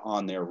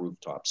on their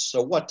rooftops.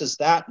 So what does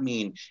that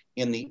mean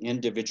in the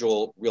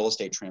individual real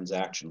estate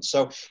transactions?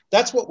 So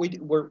that's what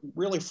we're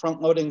really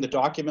front loading the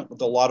document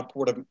with a lot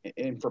of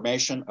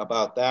information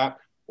about that.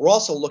 We're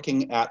also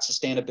looking at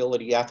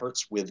sustainability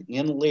efforts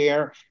within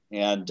LAER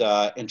and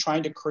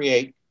trying to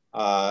create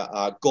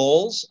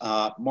goals,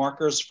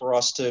 markers for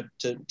us to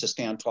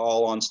stand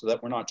tall on, so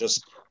that we're not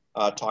just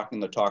talking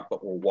the talk,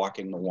 but we're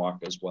walking the walk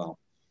as well.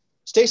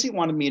 Stacy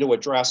wanted me to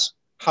address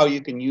how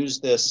you can use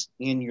this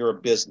in your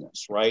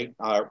business, right?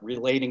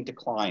 Relating to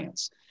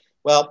clients.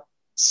 Well,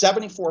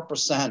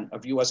 74%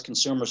 of US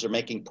consumers are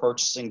making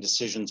purchasing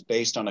decisions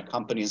based on a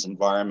company's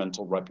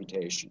environmental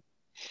reputation.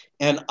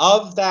 And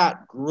of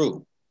that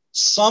group,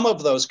 some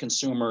of those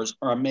consumers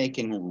are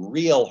making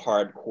real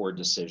hardcore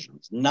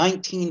decisions.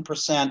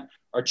 19%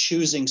 are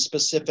choosing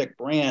specific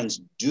brands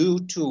due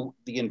to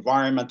the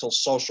environmental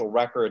social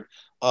record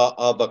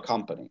of a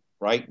company.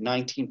 Right,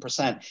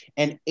 19%,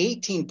 and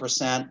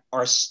 18%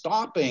 are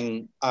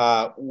stopping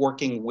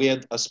working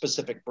with a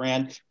specific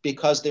brand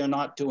because they're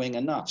not doing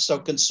enough. So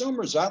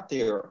consumers out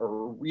there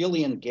are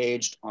really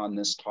engaged on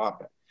this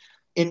topic.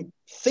 And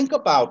think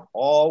about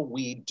all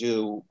we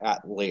do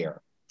at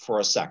LAER for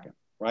a second,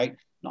 right?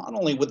 Not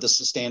only with the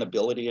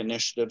sustainability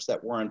initiatives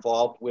that we're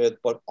involved with,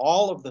 but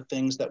all of the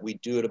things that we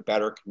do to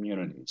better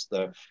communities.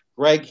 The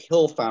Greg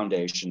Hill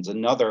Foundation's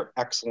another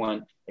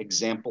excellent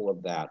example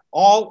of that.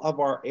 All of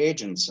our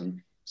agents,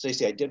 and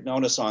Stacey, I did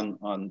notice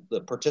on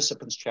the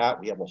participants chat,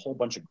 we have a whole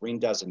bunch of green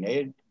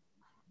designated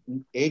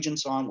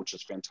agents on, which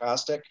is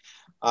fantastic.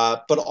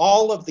 But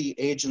all of the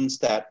agents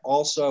that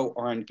also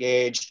are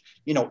engaged,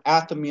 you know,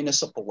 at the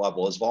municipal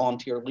level as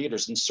volunteer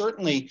leaders, and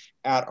certainly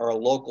at our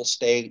local,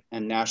 state,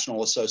 and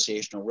National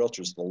Association of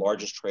Realtors, the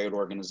largest trade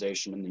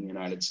organization in the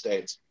United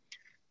States.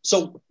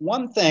 So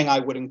one thing I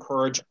would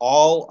encourage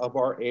all of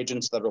our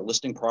agents that are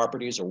listing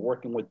properties or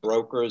working with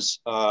brokers,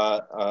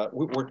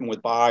 working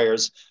with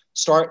buyers,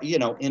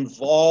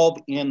 involve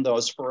in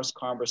those first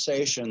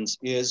conversations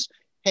is,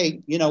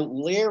 hey, you know,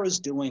 LAER is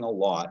doing a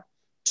lot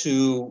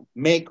to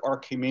make our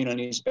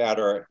communities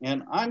better.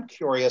 And I'm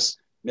curious,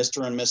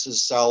 Mr. and Mrs.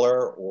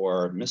 Seller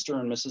or Mr.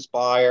 and Mrs.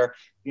 Buyer,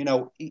 you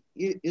know,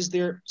 is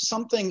there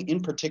something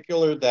in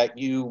particular that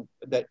you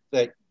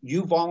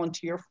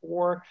volunteer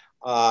for?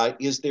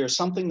 Is there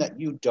something that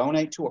you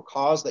donate to, a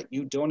cause that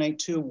you donate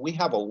to? We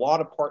have a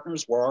lot of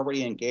partners we're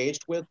already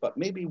engaged with, but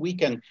maybe we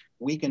can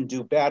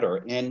do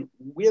better. And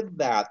with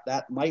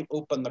that might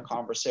open the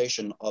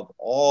conversation of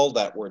all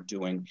that we're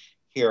doing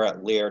here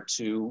at LAER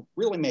to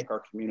really make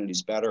our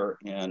communities better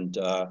and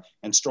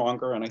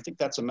stronger. And I think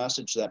that's a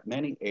message that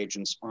many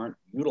agents aren't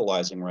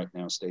utilizing right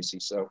now, Stacy.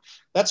 So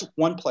that's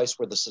one place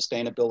where the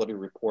sustainability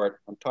report,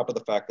 on top of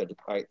the fact that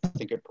I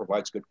think it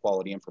provides good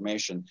quality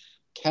information,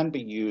 can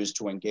be used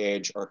to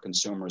engage our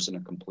consumers in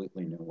a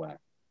completely new way.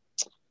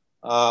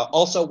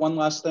 Also, one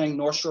last thing,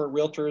 North Shore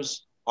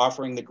Realtors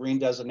offering the green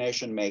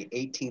designation May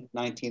 18th,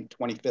 19th,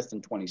 25th,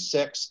 and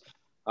 26th.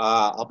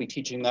 I'll be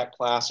teaching that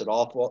class. It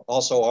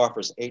also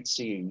offers 8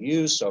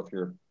 CEUs. So if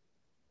your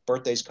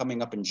birthday's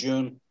coming up in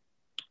June,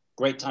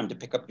 great time to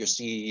pick up your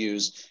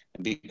CEUs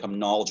and become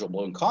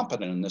knowledgeable and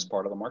competent in this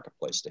part of the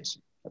marketplace,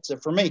 Stacey. That's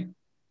it for me.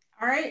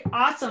 All right,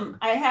 awesome.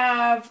 I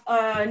have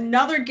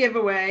another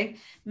giveaway.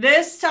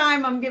 This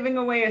time I'm giving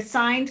away a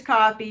signed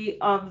copy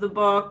of the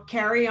book,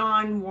 Carry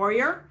On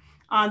Warrior,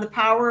 The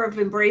Power of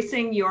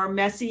Embracing Your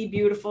Messy,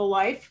 Beautiful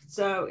Life.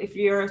 So if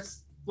your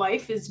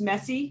life is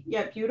messy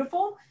yet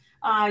beautiful,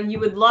 you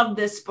would love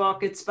this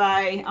book. It's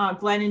by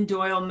Glennon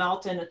Doyle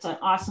Melton. It's an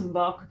awesome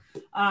book.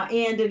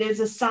 And it is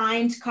a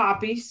signed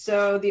copy.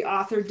 So the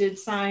author did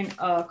sign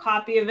a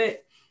copy of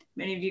it.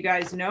 Many of you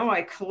guys know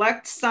I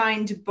collect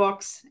signed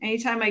books.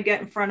 Anytime I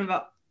get in front of an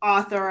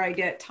author, I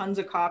get tons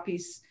of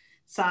copies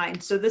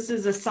signed. So this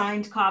is a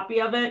signed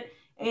copy of it.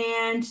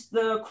 And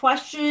the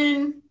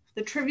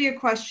trivia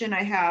question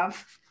I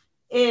have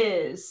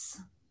is,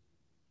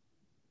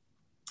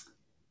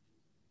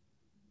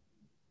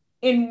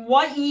 in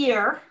what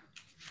year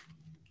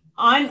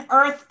on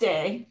Earth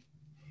Day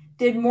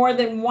did more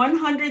than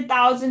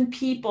 100,000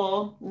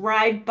 people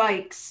ride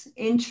bikes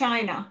in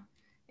China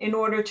in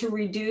order to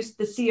reduce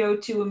the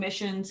CO2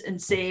 emissions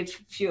and save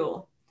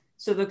fuel?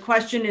 So the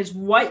question is,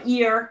 what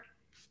year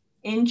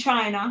in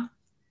China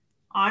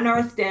on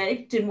Earth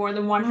Day did more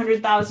than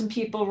 100,000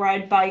 people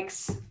ride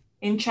bikes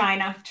in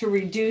China to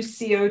reduce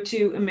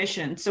CO2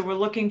 emissions? So we're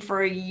looking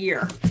for a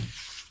year.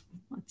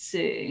 Let's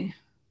see.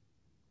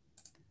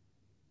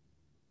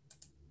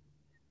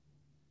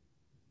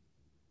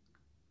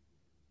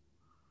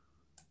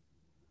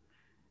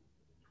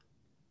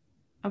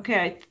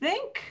 Okay,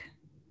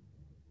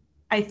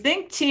 I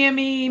think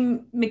Tammy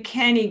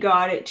McKenney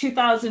got it,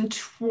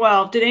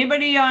 2012. Did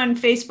anybody on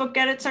Facebook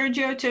get it,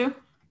 Sergio, too?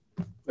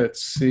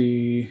 Let's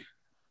see.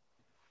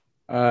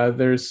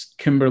 There's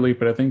Kimberly,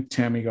 but I think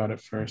Tammy got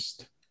it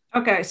first.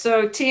 Okay,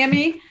 so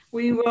Tammy,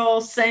 we will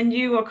send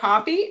you a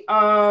copy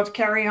of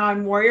Carry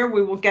On Warrior.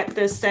 We will get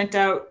this sent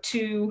out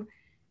to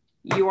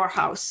your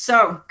house.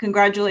 So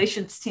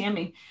congratulations,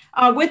 Tammy.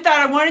 With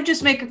that, I want to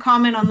just make a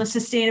comment on the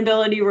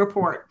sustainability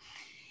report.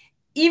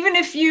 Even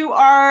if you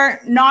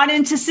are not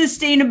into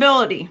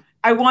sustainability,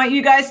 I want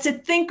you guys to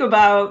think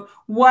about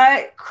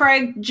what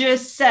Craig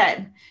just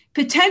said.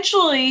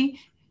 Potentially,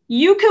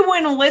 you can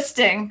win a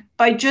listing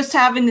by just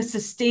having the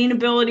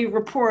sustainability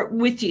report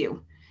with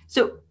you.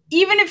 So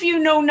even if you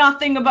know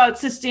nothing about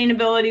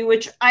sustainability,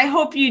 which I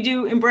hope you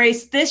do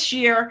embrace this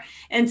year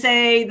and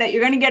say that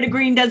you're going to get a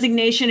green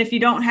designation if you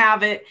don't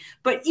have it.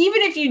 But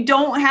even if you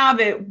don't have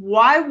it,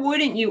 why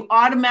wouldn't you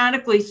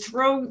automatically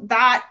throw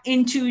that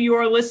into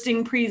your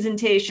listing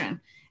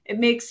presentation? It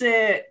makes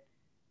it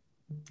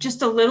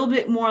just a little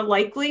bit more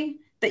likely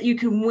that you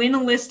can win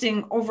a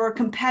listing over a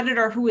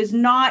competitor who is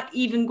not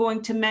even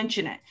going to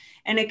mention it.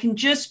 And it can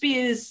just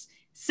be as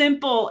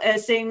simple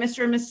as saying,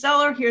 Mr. and Ms.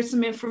 Seller, here's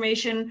some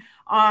information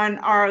on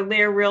our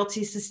LAER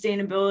Realty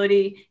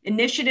sustainability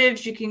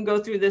initiatives. You can go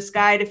through this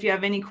guide. If you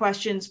have any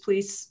questions,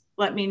 please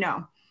let me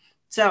know.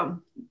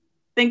 So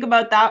think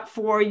about that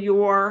for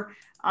your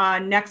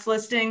next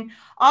listing.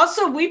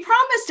 Also, we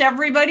promised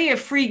everybody a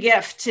free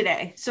gift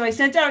today. So I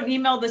sent out an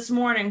email this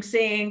morning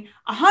saying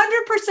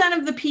 100%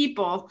 of the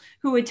people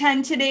who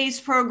attend today's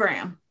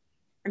program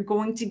are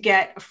going to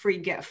get a free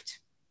gift.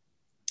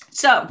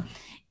 So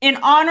in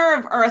honor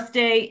of Earth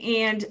Day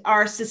and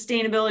our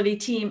sustainability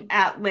team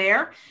at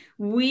LAER,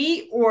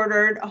 we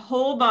ordered a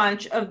whole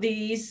bunch of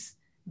these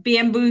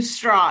bamboo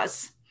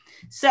straws.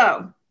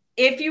 So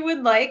if you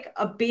would like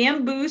a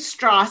bamboo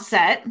straw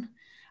set,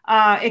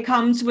 it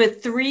comes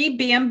with 3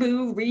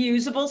 bamboo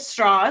reusable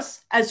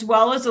straws, as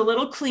well as a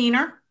little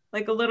cleaner,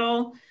 like a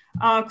little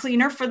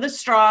cleaner for the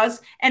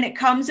straws. And it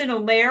comes in a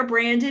LAER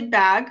branded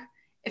bag.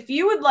 If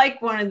you would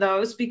like one of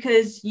those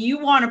because you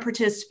want to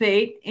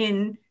participate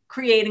in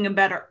creating a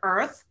better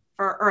earth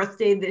for Earth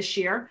Day this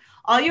year,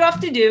 all you have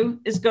to do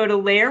is go to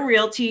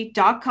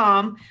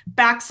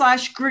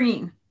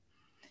laerrealty.com/green.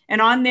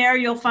 And on there,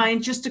 you'll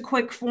find just a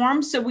quick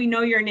form so we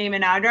know your name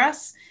and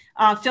address.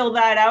 Fill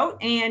that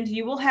out and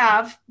you will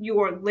have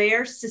your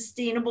LAER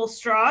sustainable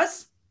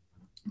straws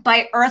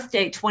by Earth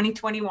Day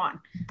 2021.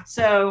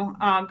 So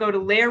go to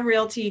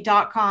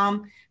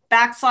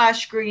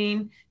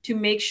laerrealty.com/green to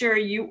make sure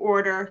you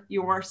order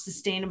your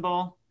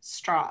sustainable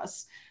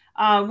straws.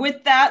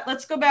 With that,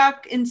 let's go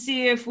back and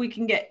see if we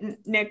can get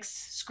Nick's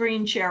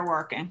screen share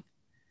working.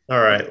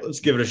 All right, let's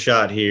give it a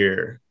shot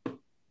here.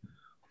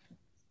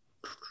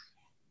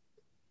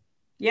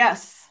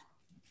 Yes.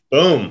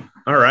 Boom.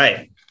 All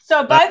right.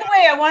 So by the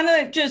way, I want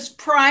to just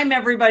prime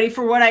everybody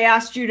for what I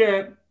asked you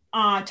to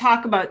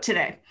talk about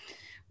today.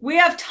 We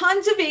have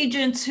tons of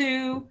agents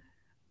who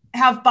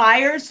have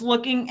buyers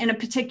looking in a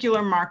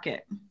particular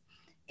market,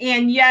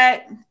 and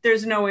yet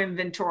there's no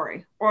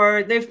inventory,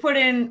 or they've put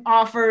in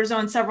offers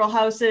on several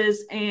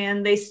houses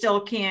and they still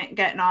can't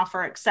get an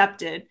offer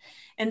accepted.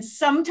 And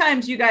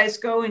sometimes you guys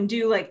go and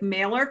do like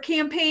mailer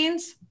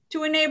campaigns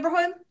to a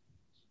neighborhood.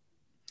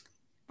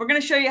 We're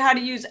going to show you how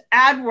to use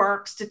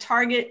AdWorks to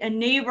target a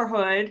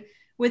neighborhood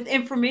with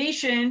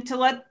information to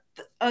let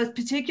a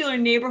particular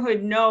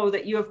neighborhood know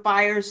that you have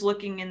buyers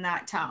looking in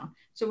that town.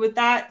 So with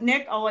that,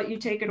 Nick, I'll let you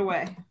take it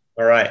away.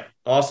 All right.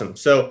 Awesome.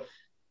 So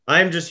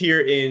I'm just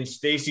here in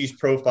Stacy's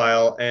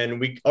profile and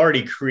we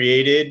already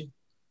created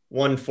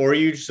one for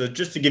you. So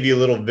just to give you a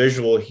little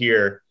visual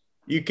here,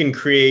 you can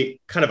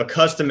create kind of a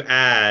custom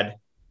ad,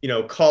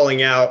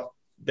 calling out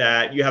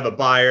that you have a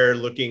buyer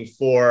looking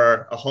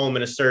for a home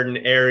in a certain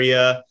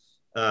area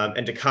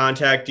and to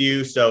contact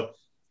you. So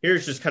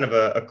here's just kind of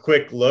a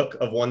quick look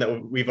of one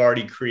that we've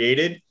already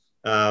created.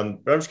 But I'm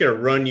just going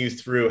to run you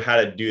through how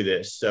to do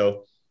this.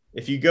 So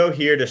if you go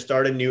here to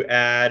start a new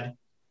ad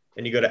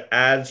and you go to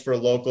ads for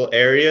local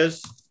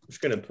areas, I'm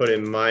just going to put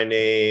in my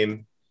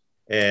name,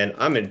 and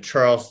I'm in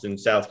Charleston,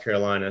 South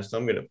Carolina. So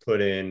I'm going to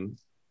put in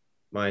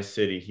my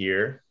city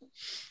here.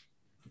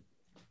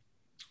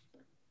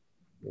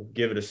 We'll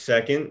give it a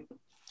second.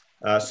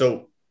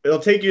 So it'll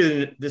take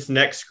you to this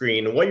next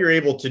screen. And what you're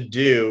able to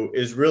do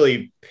is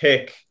really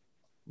pick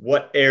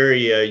what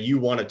area you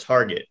want to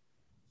target.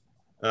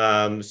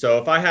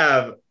 So if I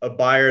have a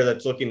buyer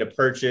that's looking to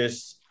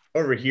purchase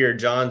over here,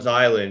 John's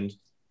Island,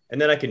 and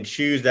then I can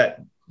choose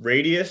that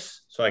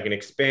radius. So I can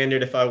expand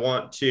it if I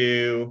want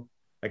to,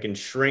 I can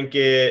shrink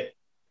it.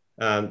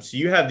 So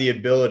you have the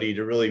ability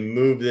to really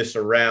move this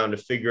around to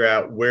figure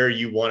out where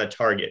you want to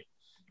target.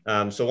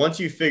 So once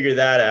you figure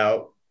that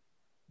out,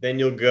 then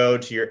you'll go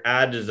to your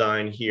ad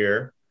design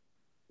here.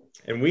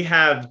 And we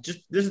have this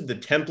is the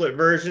template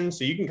version.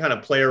 So you can kind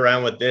of play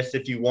around with this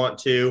if you want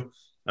to.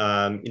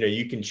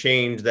 You can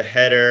change the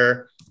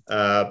header,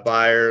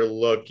 buyer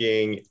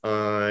looking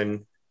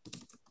on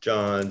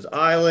John's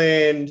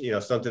Island,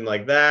 something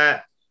like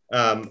that.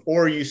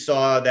 Or you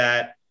saw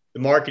that the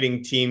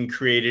marketing team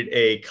created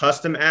a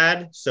custom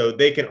ad. So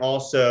they can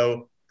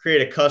also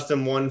create a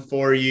custom one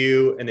for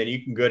you. And then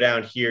you can go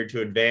down here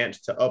to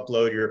advanced to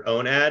upload your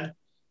own ad.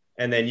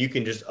 And then you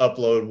can just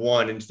upload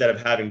one instead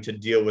of having to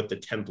deal with the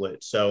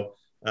template. So,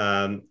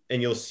 and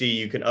you'll see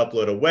you can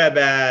upload a web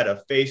ad,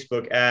 a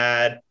Facebook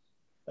ad,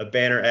 a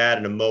banner ad,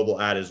 and a mobile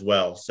ad as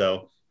well.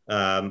 So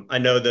I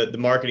know that the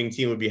marketing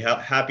team would be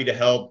happy to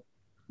help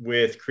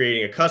with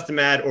creating a custom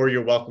ad, or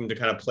you're welcome to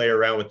kind of play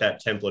around with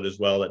that template as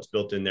well that's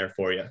built in there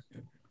for you.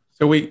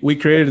 So we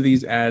created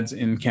these ads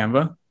in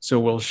Canva. So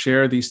we'll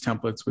share these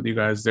templates with you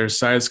guys. They're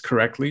sized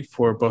correctly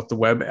for both the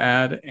web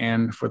ad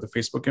and for the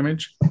Facebook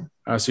image.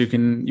 So you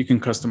can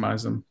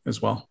customize them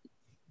as well.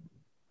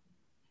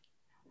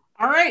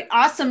 All right,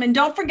 awesome. And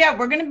don't forget,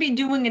 we're going to be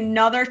doing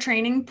another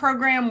training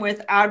program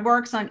with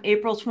AdWorks on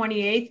April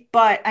 28th,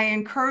 but I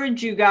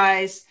encourage you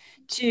guys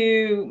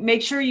to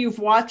make sure you've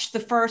watched the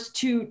first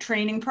 2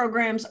 training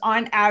programs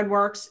on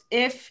AdWorks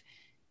if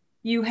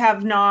you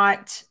have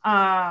not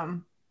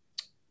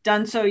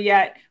done so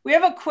yet. We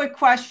have a quick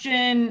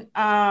question.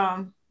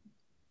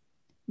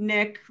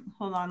 Nick,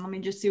 hold on, let me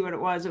just see what it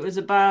was. It was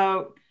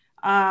about,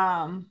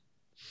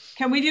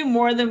 can we do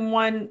more than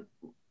one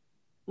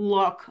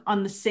look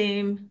on the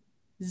same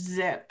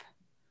zip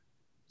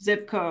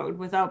code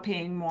without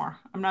paying more?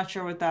 I'm not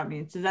sure what that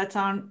means. Does that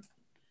sound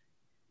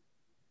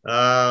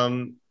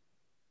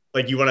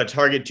like you want to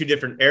target 2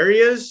 different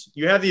areas?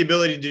 You have the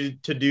ability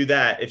to do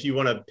that. If you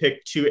want to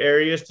pick 2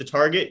 areas to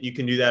target, you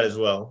can do that as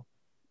well.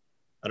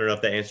 I don't know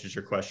if that answers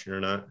your question or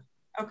not.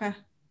 okay?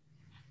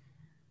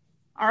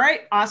 All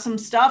right, awesome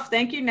stuff.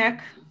 Thank you,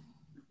 Nick.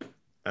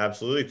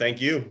 Absolutely.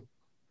 Thank you.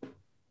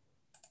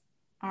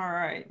 All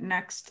right,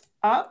 next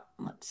up,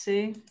 let's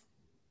see.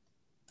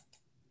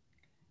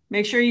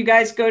 Make sure you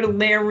guys go to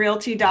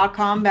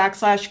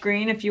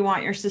laerrealty.com/green if you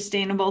want your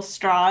sustainable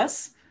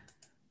straws.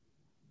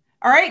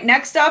 All right,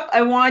 next up,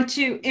 I want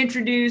to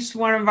introduce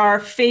one of our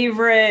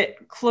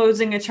favorite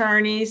closing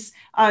attorneys,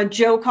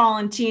 Joe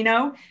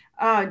Colantino.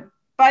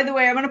 By the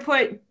way, I'm going to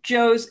put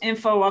Joe's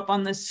info up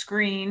on the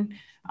screen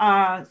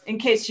in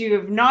case you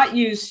have not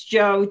used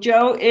Joe.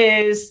 Joe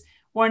is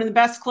one of the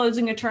best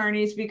closing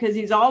attorneys because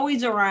he's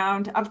always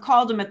around. I've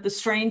called him at the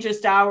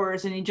strangest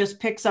hours and he just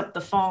picks up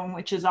the phone,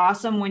 which is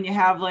awesome when you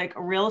have like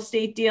a real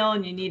estate deal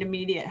and you need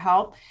immediate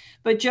help.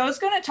 But Joe's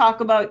going to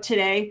talk about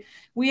today.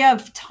 We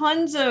have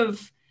tons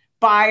of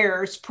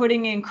buyers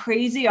putting in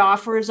crazy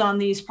offers on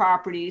these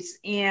properties.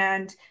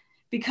 And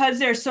because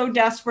they're so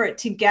desperate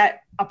to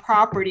get a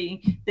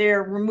property,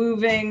 they're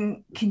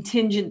removing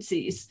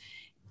contingencies,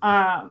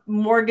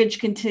 mortgage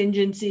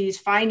contingencies,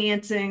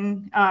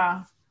 financing,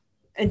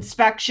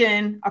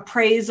 inspection,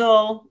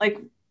 appraisal,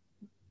 like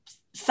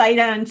sight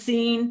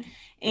unseen,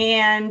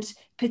 and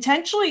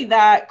potentially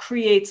that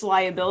creates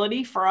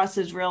liability for us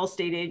as real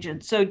estate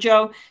agents. So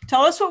Joe,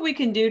 tell us what we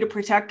can do to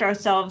protect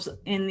ourselves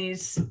in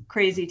these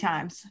crazy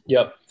times.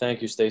 Yep.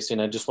 Thank you, Stacy.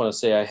 And I just want to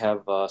say I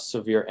have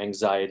severe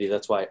anxiety.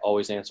 That's why I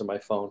always answer my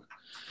phone.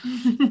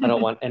 I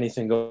don't want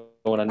anything going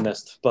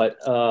unmissed. But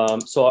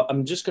so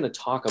I'm just going to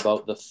talk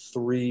about the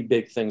 3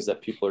 big things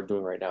that people are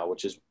doing right now,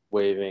 which is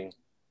waiving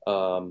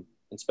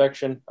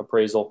inspection,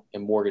 appraisal,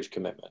 and mortgage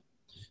commitment.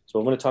 So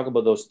I'm going to talk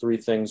about those 3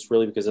 things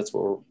really because that's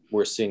what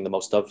we're seeing the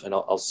most of. And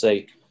I'll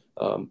say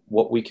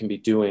what we can be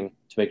doing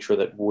to make sure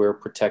that we're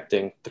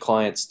protecting the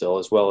client still,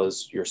 as well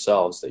as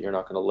yourselves, that you're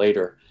not going to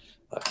later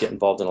get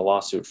involved in a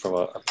lawsuit from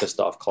a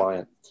pissed off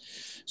client.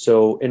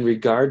 So in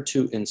regard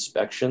to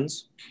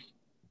inspections,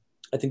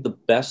 I think the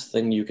best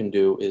thing you can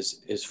do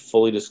is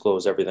fully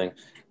disclose everything.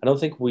 I don't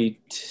think we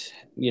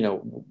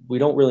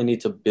don't really need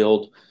to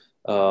build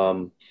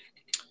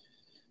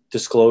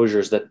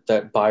disclosures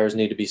that buyers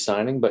need to be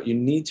signing, but you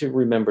need to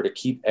remember to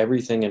keep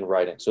everything in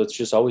writing. So it's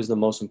just always the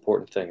most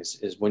important thing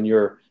is when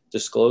you're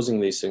disclosing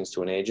these things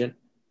to an agent,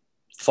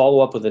 follow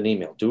up with an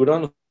email. Do it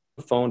on the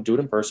phone, do it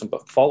in person,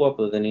 but follow up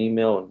with an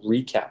email and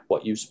recap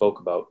what you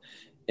spoke about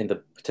and the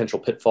potential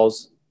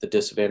pitfalls, the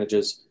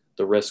disadvantages,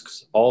 the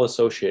risks, all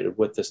associated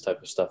with this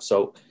type of stuff.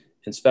 So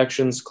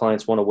inspections,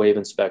 clients want to waive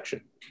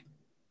inspection.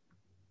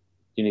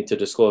 You need to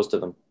disclose to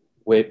them.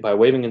 By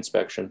waiving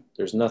inspection,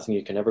 there's nothing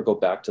you can ever go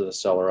back to the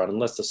seller on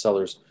unless the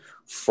seller's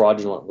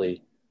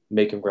fraudulently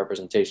making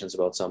representations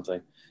about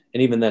something.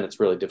 And even then, it's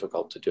really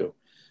difficult to do.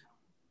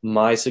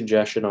 My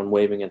suggestion on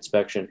waiving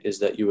inspection is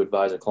that you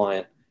advise a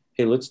client,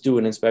 hey, let's do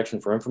an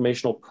inspection for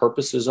informational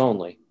purposes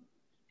only.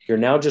 You're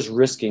now just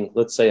risking,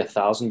 let's say,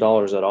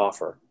 $1,000 at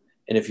offer.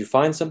 And if you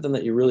find something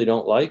that you really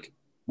don't like,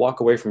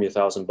 walk away from your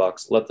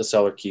 $1,000, let the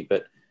seller keep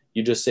it.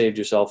 You just saved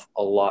yourself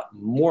a lot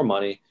more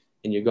money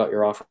and you got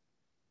your offer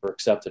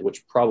accepted,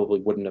 which probably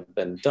wouldn't have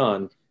been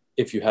done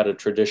if you had a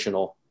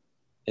traditional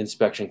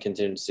inspection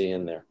contingency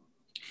in there.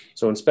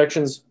 So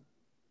inspections,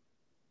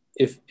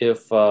 if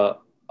a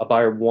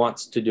buyer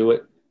wants to do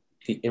it,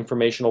 the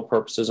informational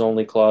purposes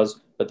only clause,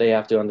 but they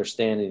have to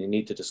understand and you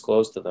need to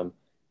disclose to them.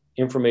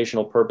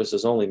 Informational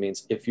purposes only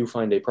means if you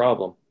find a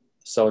problem,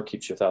 the seller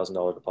keeps your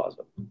 $1,000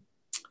 deposit.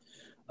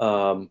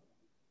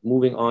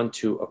 Moving on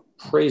to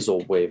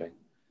appraisal waiving.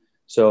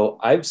 So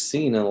I've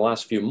seen in the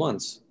last few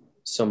months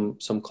some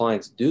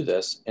clients do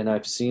this, and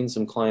I've seen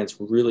some clients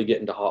really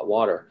get into hot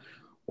water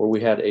where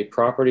we had a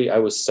property I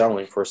was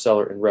selling for a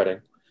seller in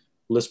Reading.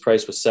 List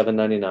price was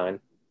 $799.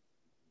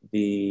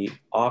 The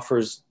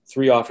offers,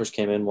 3 offers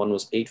came in. One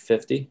was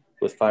 $850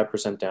 with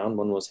 5% down.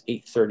 One was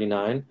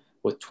 $839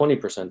 with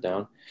 20%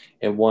 down.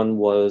 And one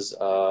was,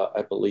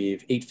 I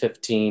believe,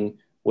 $815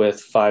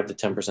 with 5 to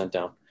 10%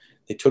 down.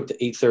 They took the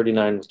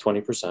 $839 with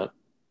 20%.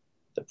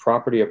 The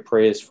property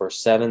appraised for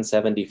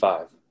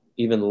 $775,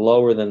 even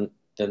lower than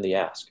the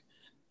ask.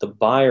 The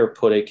buyer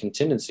put a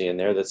contingency in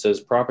there that says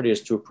property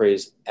is to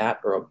appraise at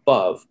or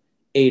above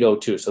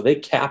 $802. So they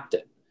capped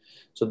it.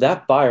 So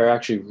that buyer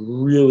actually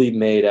really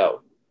made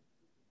out.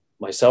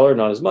 My seller,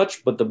 not as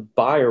much, but the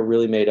buyer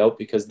really made out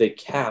because they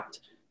capped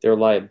their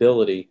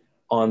liability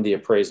on the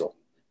appraisal.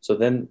 So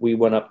then we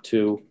went up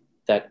to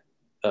that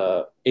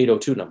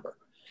 802 number.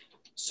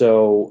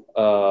 So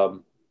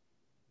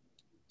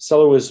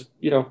seller was,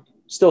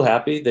 still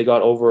happy. They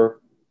got over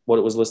what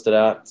it was listed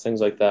at, things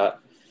like that.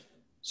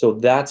 So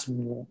that's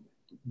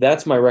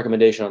my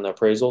recommendation on the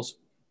appraisals.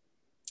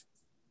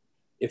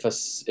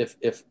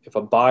 If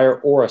a buyer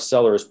or a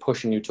seller is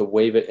pushing you to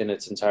waive it in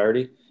its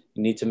entirety,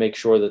 you need to make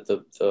sure that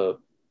the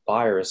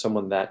buyer is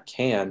someone that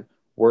can,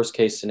 worst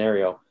case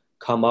scenario,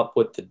 come up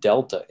with the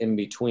delta in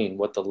between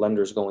what the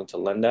lender is going to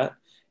lend at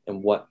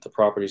and what the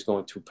property is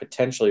going to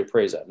potentially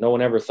appraise at. No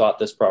one ever thought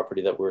this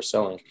property that we were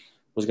selling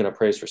was going to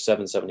appraise for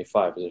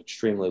 $775. It was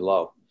extremely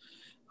low.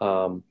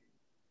 So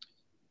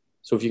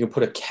if you can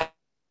put a cap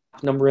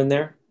number in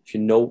there, if you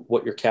know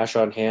what your cash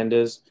on hand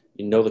is,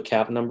 you know the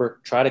cap number,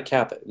 try to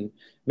cap it and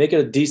make it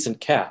a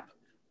decent cap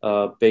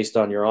based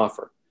on your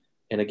offer.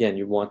 And again,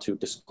 you want to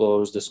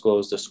disclose,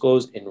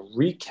 and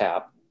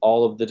recap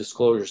all of the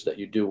disclosures that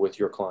you do with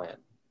your client.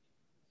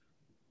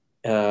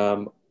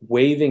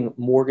 Waiving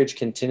mortgage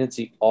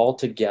contingency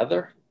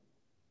altogether,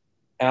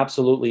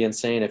 absolutely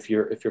insane if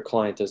your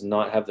client does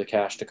not have the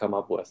cash to come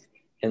up with,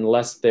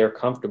 unless they're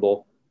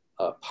comfortable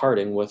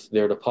parting with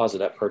their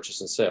deposit at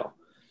purchase and sale,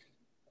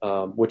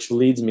 which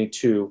leads me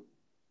to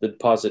the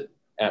deposit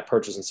at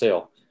purchase and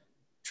sale.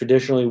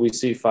 Traditionally, we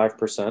see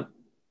 5%.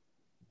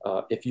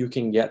 If you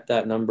can get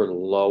that number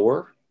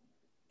lower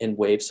and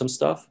waive some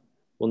stuff,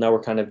 well, now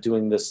we're kind of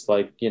doing this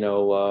like,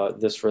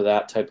 this for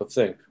that type of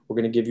thing. We're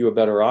going to give you a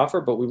better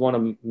offer, but we want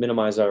to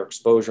minimize our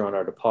exposure on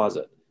our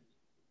deposit.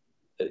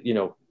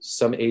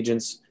 Some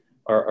agents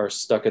are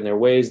stuck in their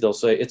ways. They'll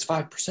say it's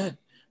 5%.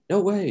 No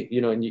way.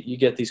 And you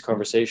get these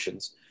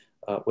conversations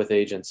with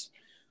agents.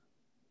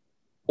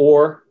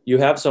 Or you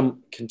have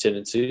some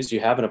contingencies,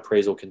 you have an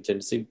appraisal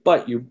contingency,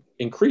 but you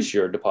increase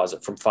your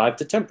deposit from 5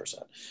 to 10%.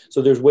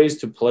 So there's ways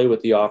to play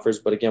with the offers.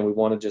 But again, we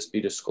want to just be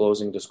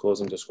disclosing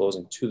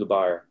to the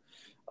buyer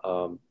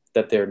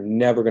that they're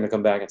never going to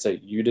come back and say,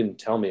 you didn't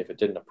tell me if it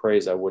didn't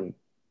appraise, I wouldn't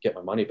get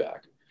my money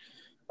back,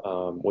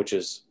 which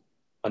is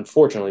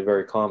unfortunately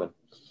very common,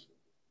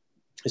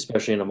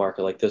 especially in a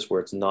market like this where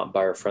it's not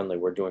buyer friendly.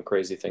 We're doing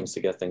crazy things to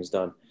get things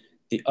done.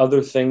 The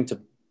other thing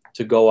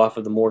to go off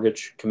of the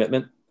mortgage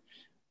commitment,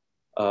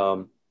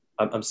 I'm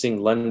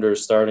seeing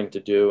lenders starting to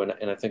do,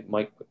 and I think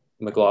Mike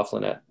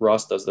McLaughlin at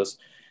Ross does this.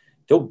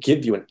 They'll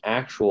give you an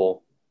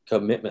actual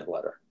commitment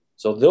letter.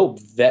 So they'll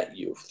vet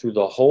you through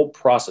the whole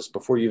process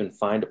before you even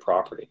find a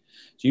property.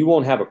 So you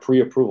won't have a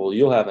pre-approval.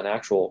 You'll have an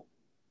actual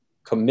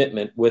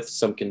commitment with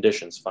some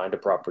conditions. Find a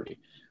property,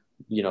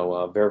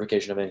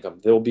 verification of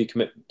income. There will be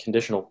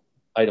conditional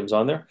items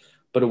on there,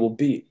 but it will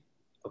be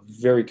a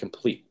very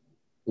complete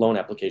loan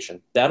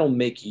application. That'll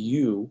make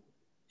you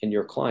and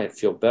your client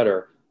feel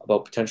better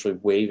about potentially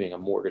waiving a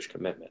mortgage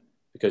commitment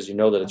because you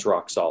know that it's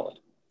rock solid.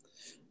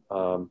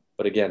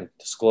 But again,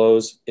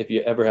 disclose. If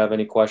you ever have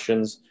any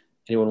questions,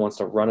 anyone wants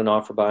to run an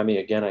offer by me,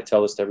 again, I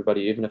tell this to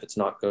everybody, even if it's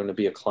not going to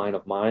be a client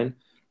of mine,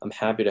 I'm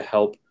happy to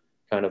help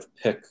kind of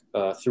pick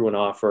through an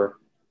offer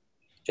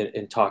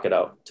and talk it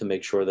out to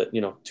make sure that,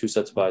 2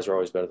 sets of eyes are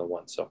always better than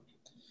one. So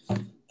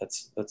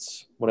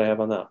that's what I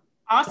have on that.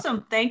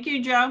 Awesome. Thank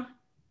you, Joe.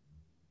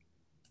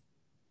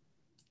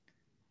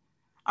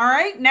 All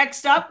right,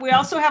 next up, we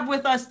also have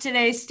with us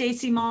today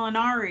Stacy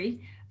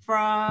Molinari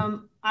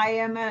from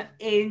IMA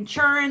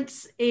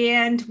Insurance.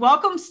 And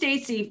welcome,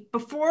 Stacy.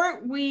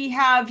 Before we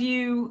have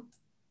you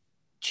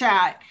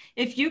chat,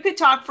 if you could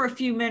talk for a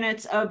few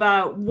minutes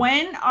about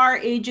when our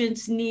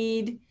agents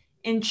need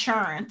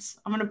insurance.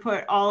 I'm going to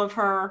put all of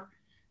her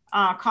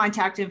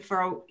contact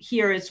info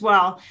here as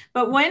well.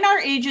 But when our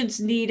agents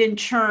need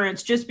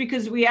insurance, just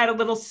because we had a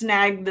little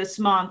snag this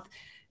month,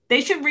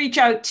 they should reach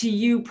out to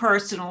you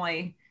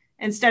personally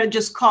instead of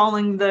just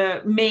calling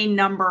the main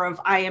number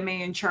of IMA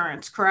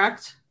insurance,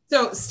 correct?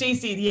 So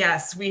Stacy,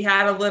 yes, we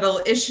had a little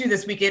issue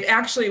this week. It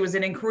actually was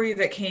an inquiry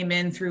that came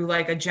in through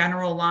like a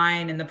general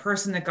line, and the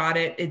person that got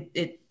it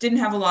didn't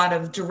have a lot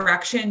of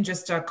direction,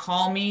 just to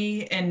call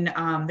me, and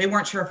they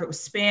weren't sure if it was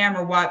spam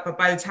or what. But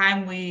by the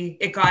time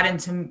it got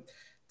into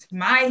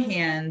my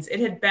hands, it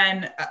had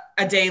been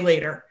a day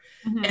later.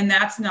 Mm-hmm. And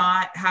that's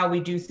not how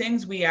we do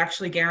things. We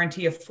actually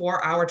guarantee a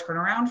 4-hour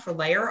turnaround for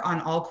LAER on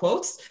all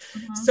quotes.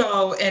 Mm-hmm.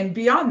 So, and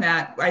beyond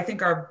that, I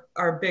think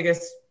our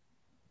biggest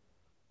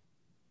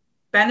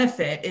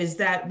benefit is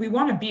that we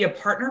want to be a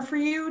partner for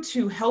you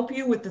to help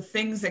you with the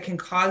things that can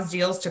cause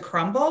deals to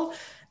crumble.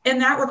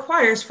 And that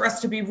requires for us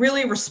to be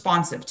really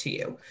responsive to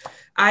you.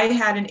 I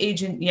had an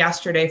agent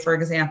yesterday, for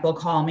example,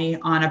 call me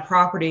on a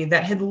property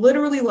that had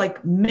literally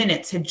like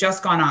minutes had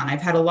just gone on.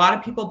 I've had a lot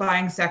of people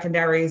buying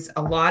secondaries,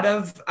 a lot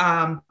of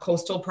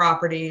coastal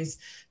properties.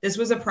 This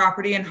was a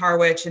property in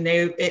Harwich, and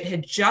it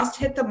had just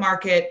hit the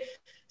market.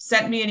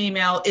 Sent me an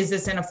email. Is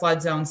this in a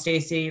flood zone,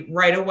 Stacy?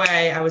 Right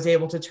away, I was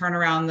able to turn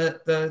around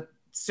the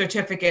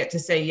certificate to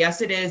say,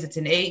 yes, it is. It's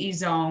an AE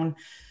zone.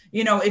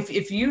 You know,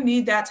 if you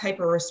need that type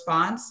of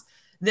response,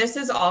 this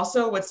is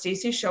also what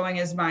Stacy's showing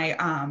is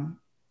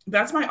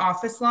that's my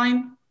office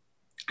line.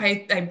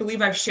 I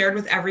believe I've shared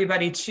with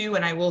everybody too,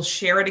 and I will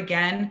share it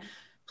again.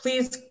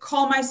 Please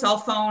call my cell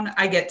phone.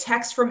 I get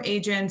texts from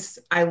agents.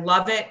 I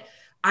love it.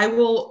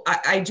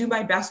 I do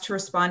my best to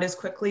respond as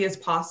quickly as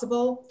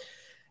possible.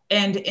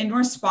 And in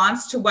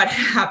response to what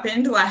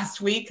happened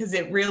last week, because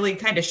it really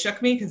kind of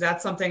shook me, because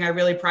that's something I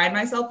really pride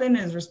myself in,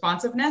 is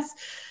responsiveness.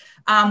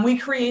 We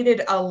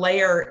created a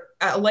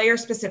LAER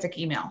specific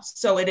email.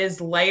 So it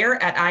is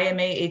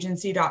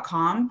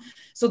laer@imaagency.com.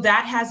 So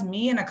that has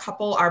me and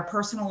our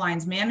personal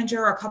lines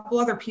manager, a couple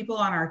other people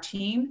on our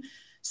team.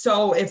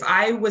 So if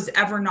I was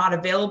ever not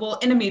available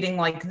in a meeting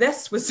like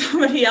this with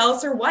somebody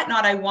else or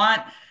whatnot, I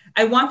want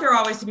there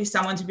always to be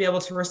someone to be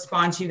able to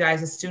respond to you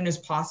guys as soon as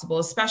possible,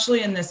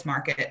 especially in this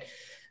market.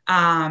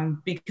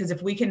 Because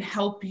if we can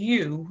help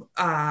you,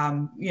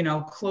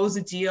 close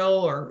a deal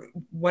or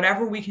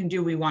whatever we can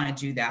do, we want to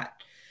do that.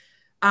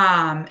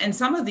 And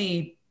some of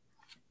the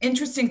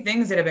interesting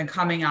things that have been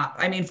coming up.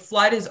 I mean,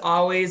 flood is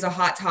always a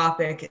hot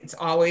topic. It's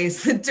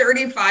always the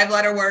dirty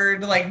 5-letter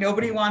word. Like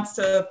nobody wants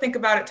to think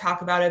about it,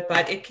 talk about it,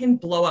 but it can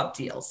blow up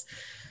deals.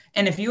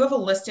 And if you have a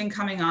listing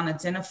coming on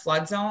that's in a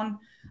flood zone,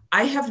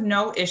 I have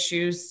no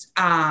issues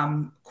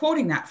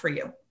quoting that for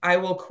you. I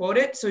will quote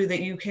it so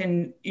that you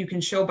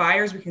can show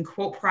buyers. We can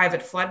quote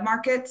private flood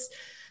markets.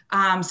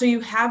 So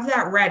you have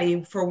that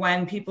ready for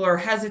when people are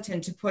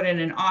hesitant to put in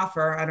an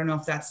offer. I don't know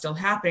if that's still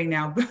happening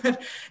now,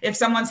 but if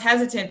someone's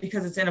hesitant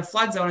because it's in a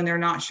flood zone and they're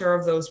not sure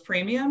of those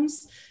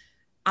premiums,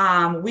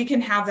 we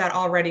can have that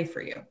all ready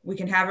for you. We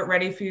can have it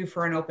ready for you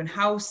for an open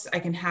house. I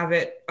can have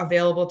it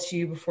available to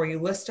you before you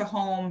list a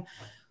home.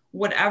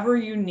 Whatever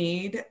you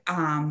need,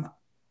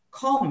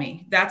 call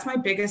me. That's my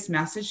biggest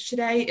message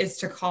today, is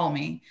to call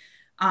me.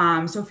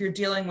 So if you're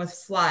dealing with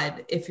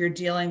flood, if you're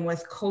dealing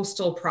with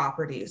coastal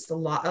properties,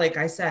 like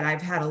I said,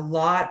 I've had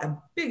a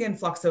big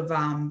influx of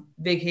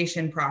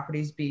vacation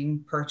properties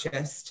being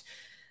purchased.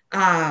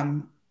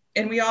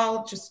 And we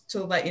all, just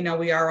to let you know,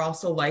 we are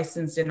also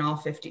licensed in all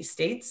 50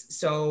 states.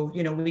 So,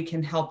 we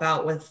can help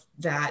out with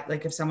that.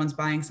 Like if someone's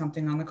buying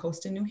something on the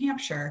coast in New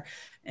Hampshire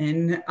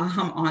and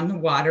on the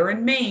water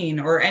in Maine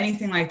or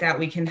anything like that,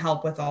 we can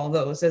help with all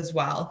those as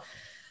well.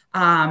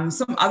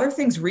 Some other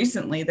things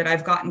recently that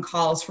I've gotten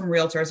calls from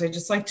realtors, I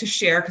just like to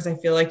share because I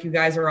feel like you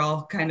guys are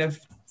all kind of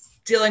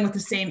dealing with the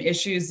same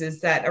issues,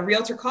 is that a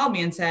realtor called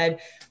me and said,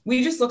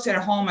 we just looked at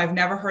a home. I've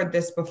never heard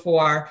this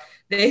before.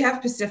 They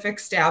have Pacific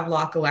Stab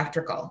Lock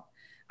Electrical.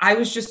 I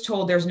was just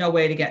told there's no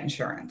way to get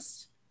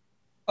insurance.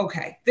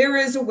 Okay, there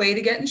is a way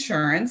to get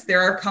insurance.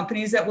 There are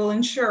companies that will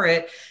insure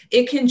it.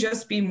 It can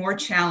just be more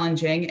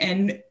challenging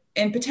and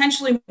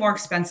potentially more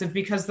expensive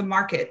because the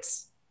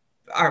markets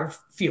are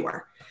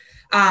fewer.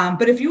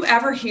 But if you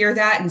ever hear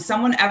that and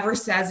someone ever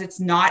says it's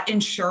not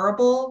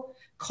insurable,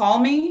 call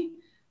me.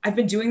 I've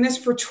been doing this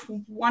for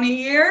 20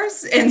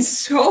 years. And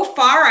so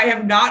far, I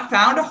have not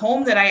found a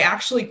home that I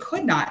actually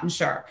could not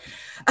insure.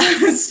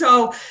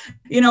 So,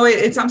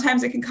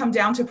 sometimes it can come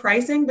down to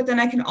pricing, but then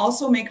I can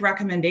also make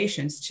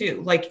recommendations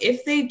too. Like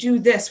if they do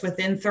this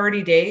within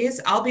 30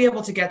 days, I'll be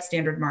able to get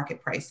standard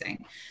market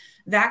pricing.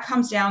 That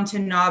comes down to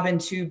knob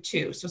and tube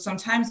too. So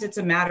sometimes it's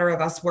a matter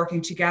of us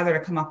working together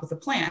to come up with a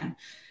plan.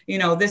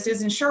 This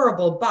is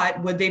insurable,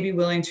 but would they be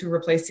willing to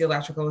replace the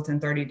electrical within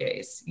 30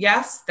 days?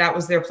 Yes, that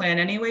was their plan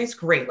anyways.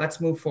 Great, let's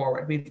move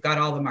forward. We've got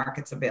all the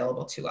markets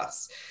available to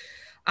us.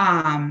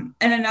 And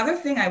another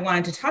thing I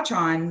wanted to touch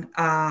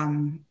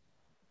on,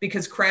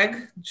 because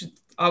Craig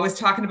always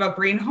talking about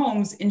green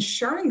homes,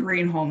 insuring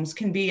green homes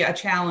can be a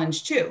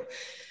challenge too.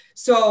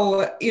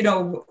 So,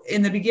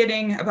 in the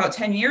beginning, about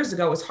 10 years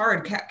ago, it was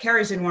hard.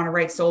 Carriers didn't want to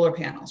write solar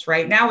panels,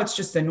 right? Now it's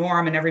just the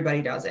norm and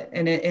everybody does it.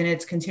 And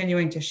it's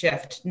continuing to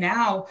shift.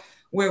 Now,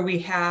 where we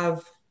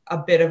have a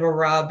bit of a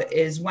rub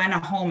is when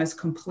a home is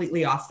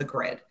completely off the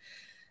grid.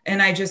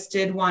 And I just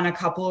did one a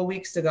couple of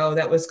weeks ago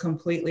that was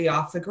completely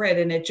off the grid.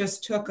 And it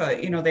just took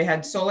they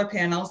had solar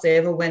panels, they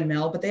have a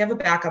windmill, but they have a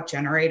backup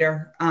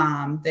generator.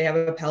 They have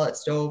a pellet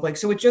stove.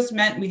 So it just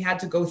meant we had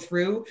to go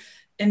through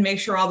and make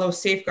sure all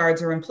those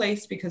safeguards are in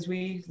place, because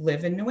we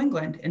live in New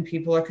England and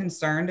people are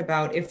concerned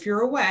about if you're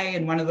away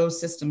and one of those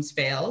systems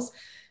fails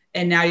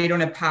and now you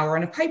don't have power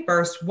and a pipe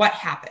burst, what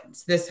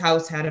happens? This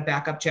house had a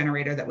backup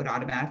generator that would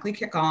automatically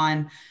kick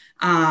on.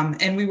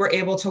 And we were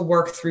able to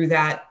work through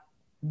that.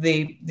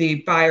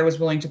 The buyer was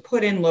willing to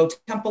put in low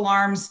temp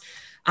alarms.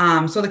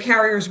 So the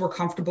carriers were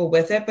comfortable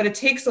with it, but it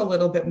takes a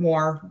little bit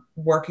more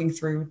working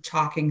through,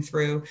 talking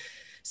through.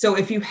 So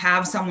if you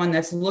have someone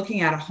that's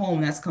looking at a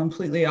home that's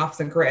completely off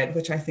the grid,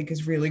 which I think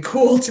is really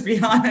cool, to be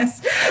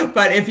honest,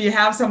 but if you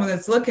have someone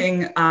that's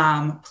looking,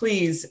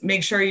 please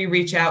make sure you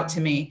reach out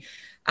to me,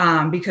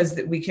 because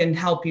we can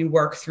help you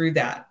work through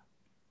that.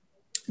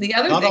 The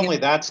other Not thing, only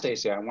that,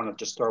 Stacey, I want to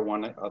just throw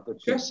one other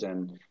piece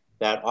in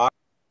that.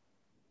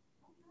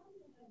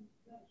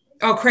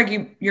 Oh,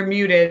 Craig, you're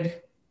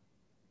muted.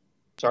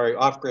 Sorry,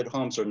 off-grid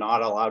homes are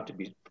not allowed to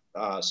be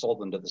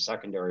sold into the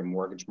secondary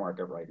mortgage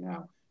market right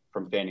now,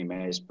 from Fannie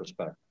Mae's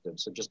perspective.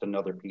 So just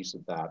another piece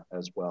of that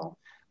as well.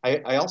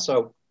 I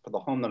also, for the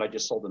home that I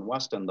just sold in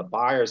Weston, the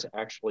buyers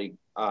actually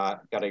got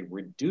a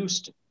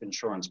reduced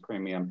insurance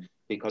premium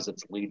because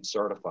it's LEED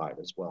certified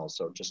as well.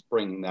 So just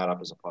bringing that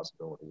up as a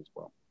possibility as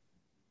well.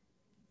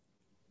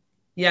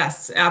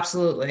 Yes,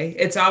 absolutely.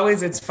 It's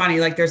funny,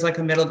 there's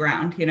a middle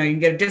ground. You can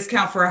get a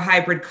discount for a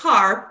hybrid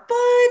car, but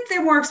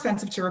they're more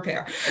expensive to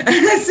repair.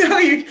 So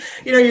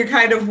you're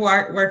kind of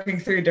working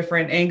through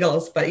different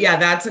angles. But yeah,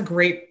 that's a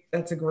great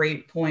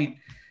point.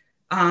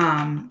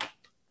 And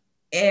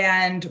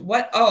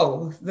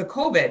the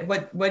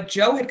COVID, what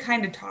Joe had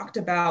kind of talked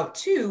about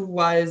too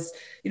was,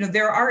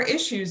 there are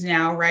issues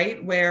now,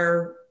 right,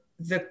 where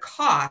the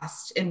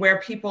cost and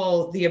where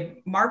the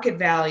market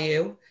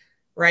value,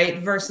 right,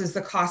 versus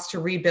the cost to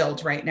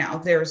rebuild right now,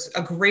 there's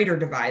a greater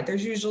divide.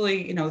 There's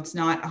usually, it's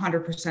not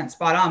 100%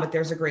 spot on, but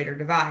there's a greater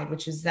divide,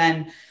 which is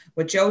then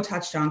what Joe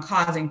touched on,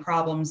 causing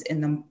problems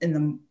in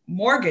the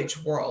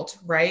mortgage world,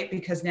 right?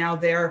 Because now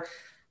they're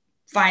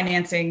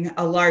financing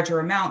a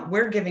larger amount.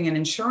 We're giving an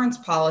insurance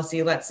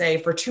policy, let's say,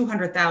 for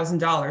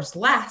 $200,000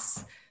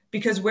 less,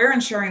 because we're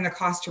insuring the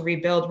cost to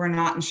rebuild. We're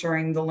not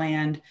insuring the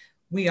land.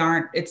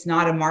 It's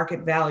not a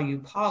market value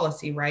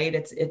policy, right?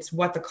 It's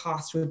what the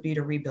cost would be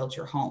to rebuild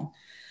your home.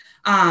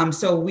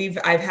 So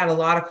I've had a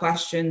lot of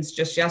questions.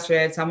 Just yesterday,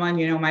 I had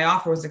someone, my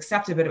offer was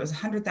accepted, but it was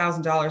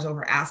 $100,000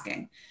 over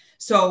asking.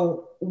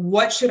 So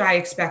what should I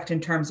expect in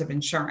terms of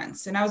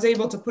insurance? And I was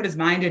able to put his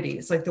mind at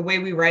ease. The way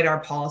we write our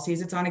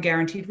policies, it's on a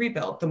guaranteed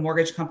rebuild. The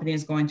mortgage company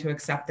is going to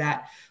accept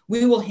that.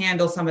 We will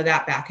handle some of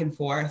that back and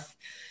forth.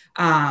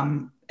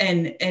 And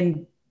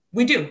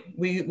we do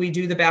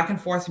the back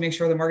and forth to make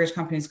sure the mortgage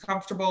company is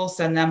comfortable,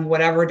 send them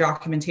whatever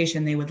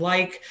documentation they would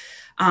like.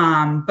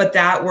 But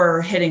that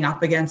we're hitting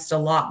up against a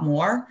lot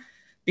more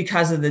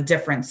because of the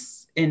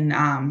difference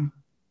in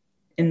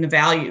the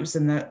values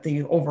and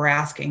the over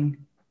asking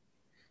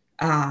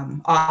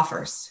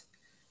offers.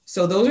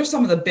 So those are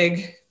some of the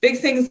big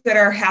things that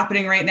are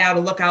happening right now to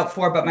look out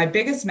for. But my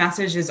biggest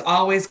message is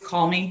always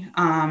call me.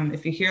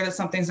 If you hear that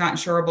something's not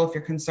insurable, if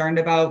you're concerned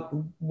about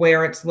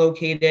where it's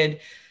located,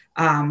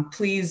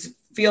 please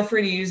feel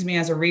free to use me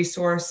as a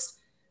resource.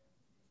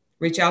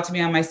 Reach out to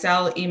me on my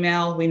cell,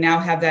 email. We now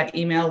have that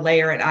email,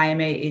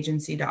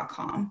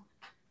 layer@imaagency.com.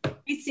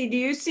 Stacey, do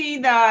you see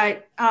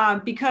that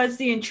because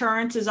the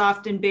insurance is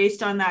often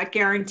based on that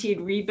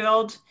guaranteed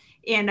rebuild,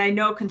 and I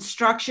know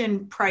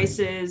construction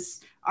prices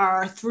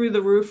are through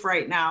the roof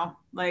right now,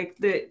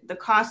 the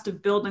cost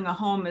of building a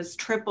home has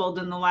tripled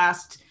in the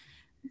last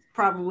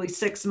probably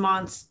 6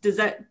 months.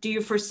 Do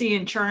you foresee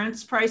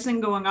insurance pricing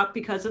going up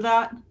because of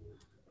that?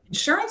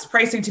 Insurance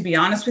pricing, to be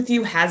honest with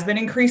you, has been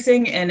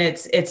increasing, and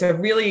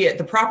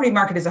the property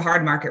market is a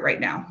hard market right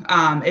now.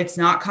 It's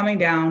not coming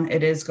down.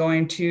 It is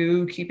going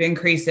to keep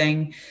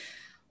increasing.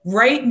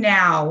 Right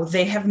now,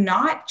 they have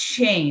not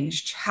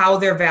changed how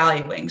they're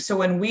valuing. So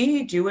when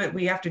we do it,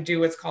 we have to do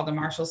what's called a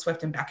Marshall,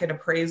 Swift, and Beckett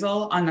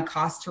appraisal on the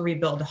cost to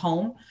rebuild a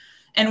home.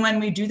 And when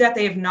we do that,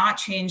 they have not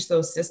changed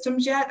those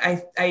systems yet.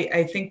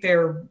 I think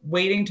they're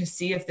waiting to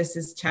see if this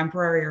is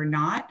temporary or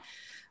not.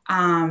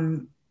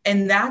 And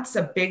that's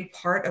a big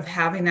part of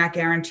having that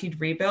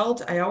guaranteed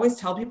rebuild. I always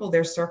tell people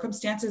there's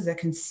circumstances that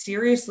can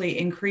seriously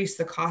increase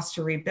the cost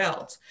to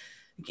rebuild.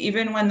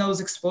 Even when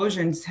those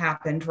explosions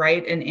happened,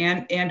 right, in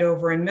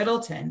Andover and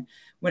Middleton,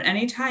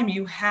 anytime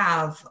you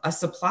have a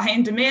supply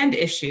and demand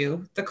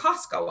issue, the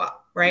costs go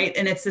up, right?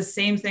 And it's the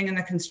same thing in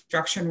the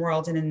construction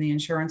world and in the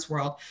insurance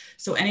world.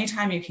 So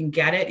anytime you can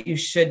get it, you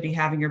should be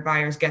having your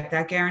buyers get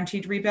that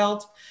guaranteed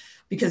rebuild,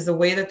 because the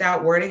way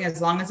that wording,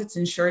 as long as it's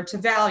insured to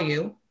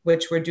value,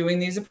 which we're doing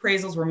these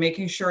appraisals, we're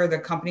making sure the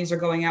companies are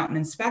going out and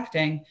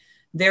inspecting,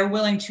 they're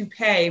willing to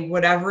pay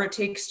whatever it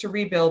takes to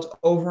rebuild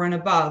over and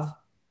above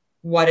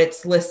what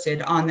it's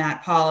listed on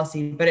that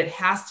policy, but it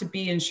has to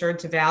be insured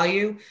to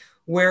value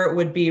where it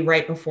would be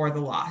right before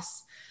the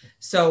loss.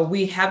 So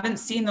we haven't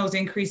seen those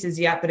increases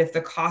yet, but if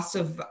the cost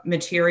of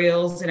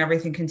materials and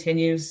everything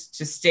continues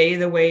to stay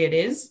the way it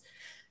is,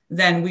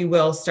 then we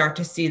will start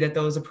to see that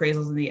those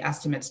appraisals and the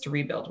estimates to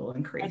rebuild will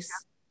increase.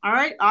 All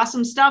right,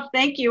 awesome stuff.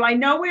 Thank you. I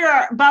know we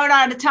are about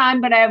out of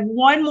time, but I have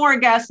one more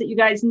guest that you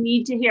guys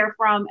need to hear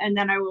from, and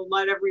then I will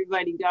let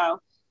everybody go.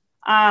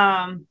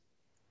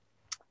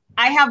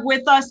 I have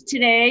with us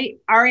today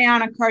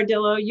Ariana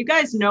Cardillo. You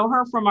guys know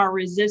her from our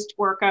resist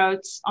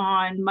workouts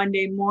on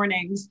Monday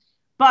mornings,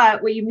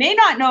 but what you may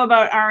not know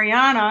about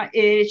Ariana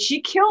is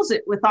she kills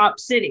it with Op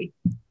City.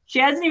 She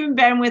hasn't even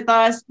been with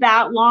us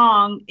that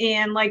long,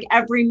 and like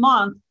every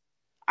month,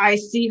 I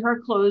see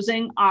her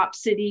closing Op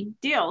City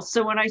deals.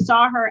 So when I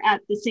saw her at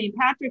the St.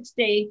 Patrick's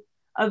Day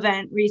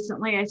event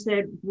recently, I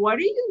said, what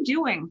are you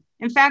doing?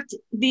 In fact,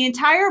 the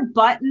entire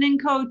Button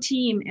 & Co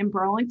team in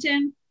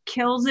Burlington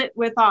kills it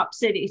with Op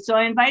City. So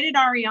I invited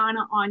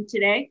Ariana on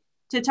today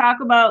to talk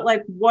about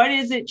like, what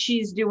is it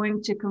she's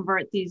doing to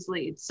convert these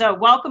leads? So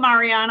welcome,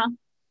 Ariana.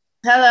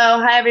 Hello.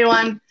 Hi,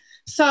 everyone.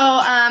 So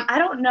I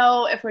don't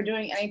know if we're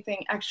doing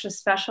anything extra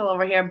special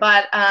over here,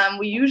 but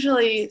we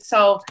usually,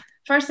 so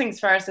first things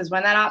first is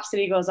when that Op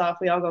City goes off,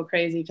 we all go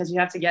crazy because you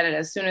have to get it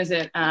as soon as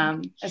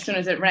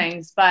it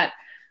rings. But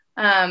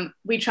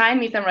we try and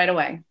meet them right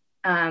away.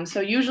 So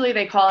usually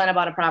they call in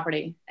about a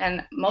property,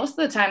 and most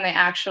of the time they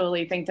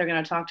actually think they're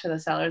going to talk to the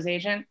seller's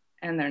agent,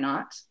 and they're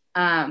not.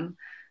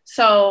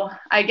 So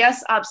I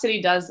guess Op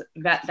City does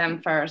vet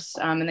them first,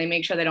 and they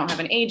make sure they don't have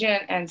an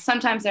agent, and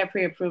sometimes they're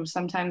pre-approved,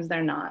 sometimes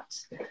they're not.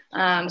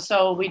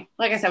 So we,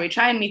 like I said, we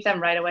try and meet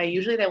them right away.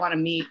 Usually they want to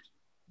meet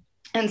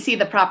and see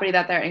the property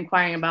that they're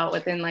inquiring about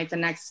within like the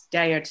next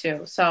day or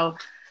two. So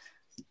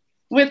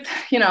with,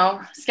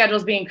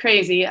 schedules being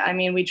crazy, I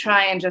mean, we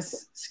try and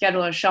just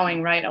schedule a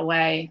showing right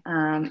away.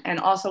 And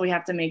also we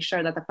have to make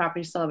sure that the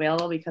property is still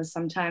available because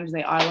sometimes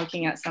they are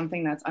looking at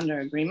something that's under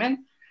agreement.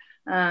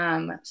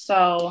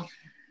 So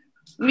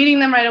meeting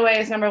them right away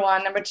is number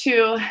one. Number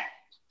two,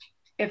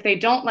 if they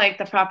don't like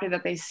the property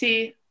that they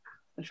see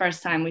the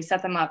first time, we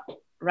set them up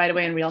right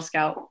away in Real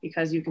Scout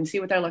because you can see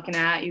what they're looking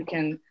at. You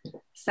can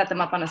set them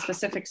up on a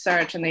specific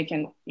search and they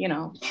can,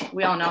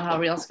 we all know how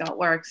Real Scout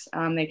works.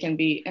 They can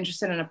be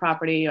interested in a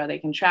property or they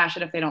can trash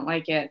it if they don't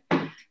like it.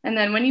 And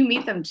then when you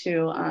meet them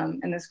too,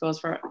 and this goes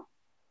for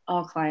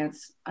all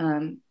clients,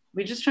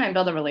 we just try and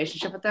build a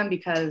relationship with them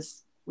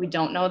because we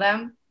don't know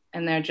them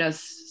and they're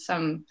just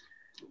some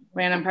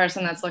random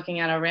person that's looking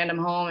at a random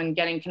home and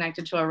getting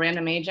connected to a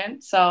random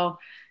agent. So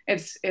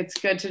it's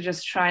good to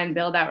just try and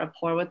build that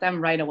rapport with them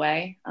right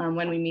away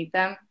when we meet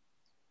them.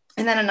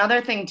 And then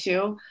another thing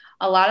too,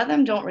 a lot of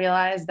them don't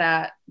realize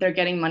that they're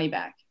getting money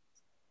back.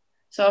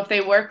 So if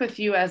they work with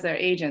you as their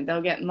agent,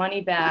 they'll get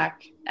money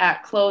back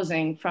at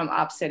closing from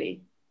Op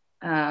City.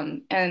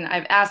 And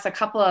I've asked a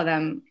couple of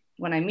them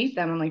when I meet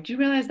them, I'm like, do you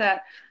realize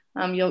that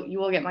you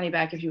will get money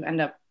back if you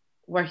end up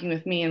working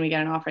with me and we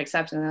get an offer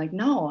accepted? And they're like,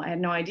 no, I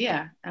had no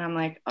idea. And I'm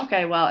like,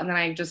 okay, well, and then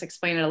I just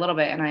explain it a little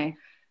bit and I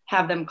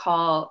have them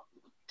call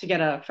to get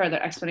a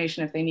further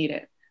explanation if they need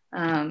it.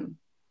 And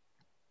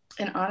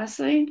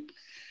honestly,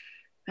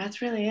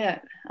 that's really it.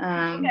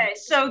 Okay,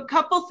 so a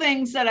couple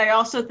things that I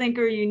also think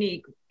are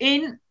unique.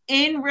 In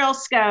Real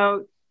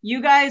Scout, you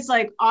guys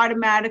like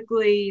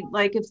automatically,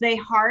 like if they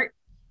heart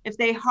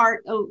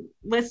a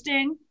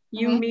listing,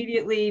 you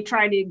immediately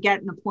try to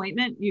get an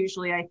appointment,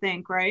 usually, I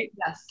think, right?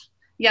 Yes.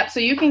 Yep. So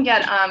you can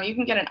get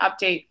an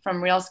update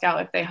from Real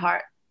Scout if they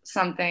heart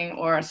something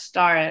or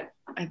star it.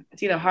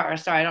 It's either heart or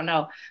star, I don't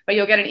know. But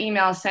you'll get an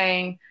email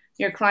saying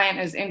your client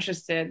is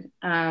interested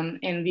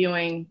in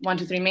viewing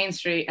 123 Main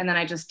Street. And then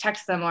I just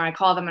text them or I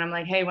call them and I'm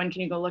like, hey, when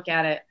can you go look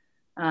at it?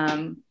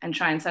 And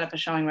try and set up a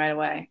showing right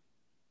away.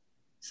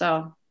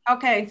 So.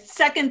 Okay.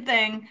 Second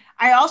thing,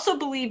 I also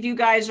believe you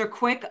guys are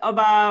quick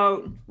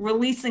about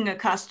releasing a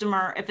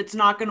customer if it's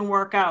not going to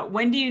work out.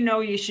 When do you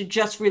know you should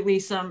just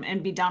release them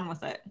and be done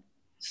with it?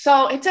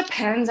 So it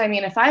depends. I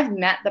mean, if I've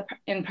met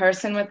in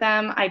person with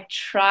them, I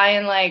try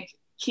and like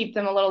keep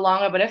them a little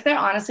longer, but if they're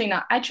honestly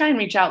not, I try and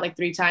reach out like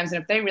 3 times.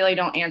 And if they really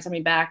don't answer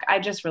me back, I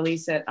just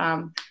release it.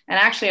 And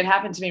actually it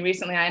happened to me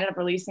recently. I ended up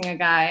releasing a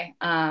guy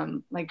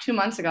like 2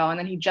 months ago. And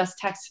then he just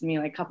texted me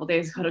like a couple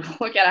days ago to go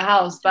look at a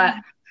house. But,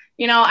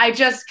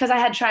 cause I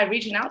had tried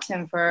reaching out to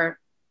him for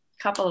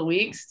a couple of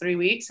weeks, 3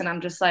 weeks. And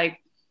I'm just like,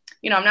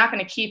 I'm not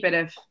going to keep it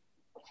if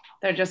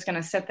they're just going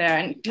to sit there.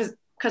 And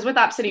cause with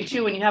Op City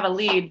too, when you have a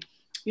lead,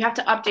 you have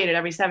to update it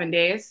every 7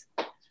 days.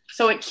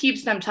 So it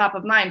keeps them top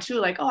of mind too.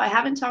 Like, oh, I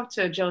haven't talked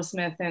to Joe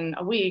Smith in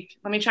a week.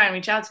 Let me try and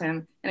reach out to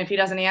him. And if he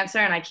doesn't answer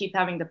and I keep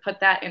having to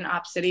put that in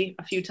Op City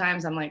a few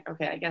times, I'm like,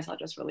 okay, I guess I'll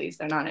just release.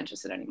 They're not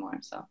interested anymore.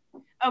 So.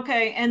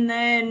 Okay. And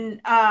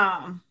then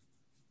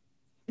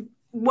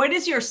what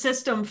is your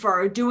system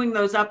for doing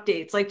those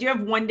updates? Like, do you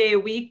have 1 day a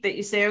week that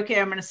you say, okay,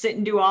 I'm going to sit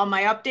and do all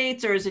my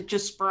updates, or is it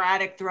just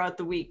sporadic throughout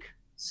the week?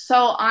 So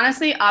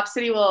honestly, Op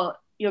City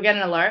you'll get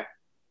an alert.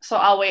 So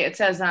I'll wait. It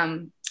says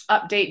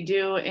update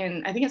due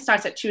in, I think it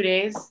starts at 2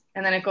 days,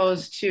 and then it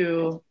goes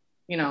to,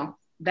 you know,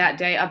 that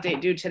day,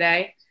 update due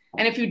today.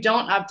 And if you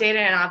don't update it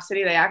in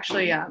Opcity, they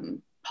actually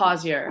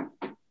pause your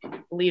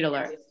lead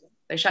alert.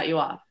 They shut you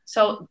off.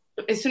 So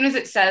as soon as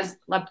it says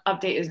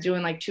update is due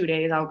in like 2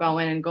 days, I'll go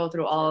in and go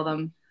through all of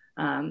them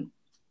and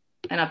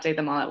update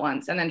them all at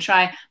once. And then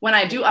try, when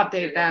I do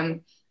update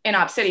them in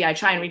Opcity, I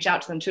try and reach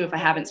out to them too if I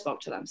haven't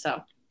spoke to them.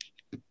 So.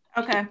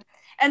 Okay.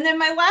 And then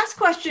my last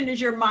question is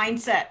your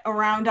mindset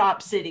around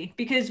Opcity,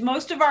 because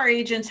most of our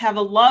agents have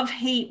a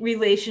love-hate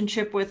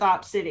relationship with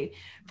Opcity.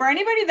 For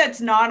anybody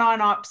that's not on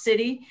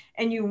Opcity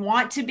and you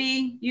want to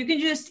be, you can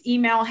just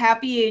email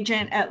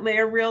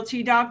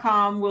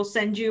happyagent@laerrealty.com. We'll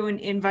send you an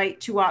invite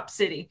to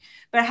Opcity.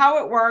 But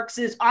how it works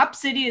is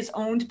Opcity is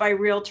owned by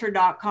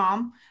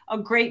realtor.com. A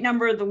great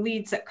number of the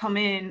leads that come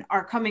in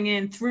are coming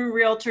in through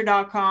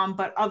realtor.com,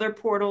 but other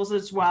portals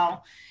as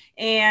well.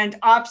 And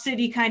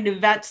Opcity kind of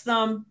vets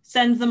them,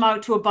 sends them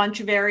out to a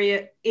bunch of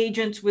area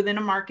agents within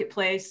a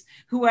marketplace.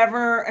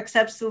 Whoever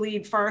accepts the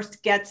lead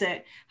first gets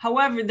it.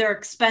 However, they're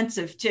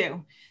expensive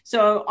too.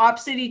 So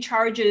Opcity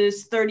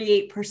charges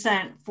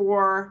 38%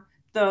 for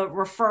the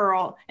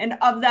referral. And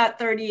of that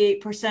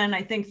 38%,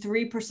 I think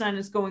 3%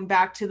 is going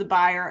back to the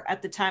buyer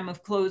at the time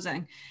of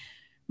closing.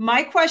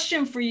 My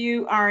question for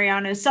you,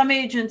 Ariana, is some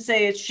agents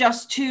say it's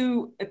just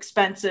too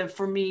expensive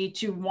for me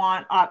to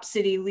want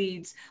Opcity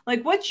leads.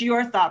 Like, what's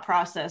your thought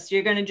process?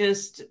 You're going to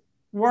just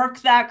work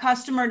that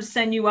customer to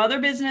send you other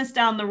business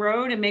down the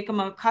road and make them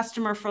a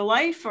customer for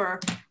life?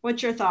 Or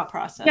what's your thought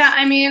process? Yeah,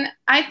 I mean,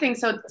 I think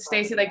so,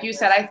 Stacey, like you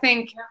said, I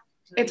think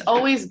it's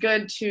always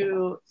good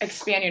to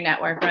expand your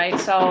network, right?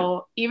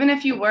 So even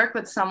if you work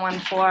with someone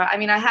for, I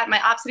mean, I had my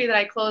Opcity that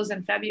I closed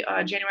in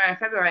January and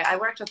February. I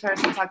worked with her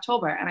since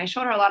October, and I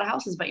showed her a lot of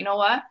houses. But you know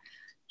what?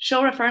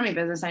 She'll refer me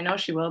business. I know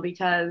she will,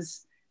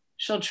 because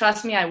she'll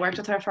trust me. I worked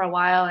with her for a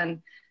while,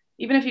 and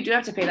even if you do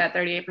have to pay that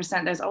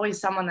 38%, there's always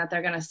someone that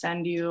they're going to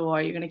send you,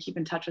 or you're going to keep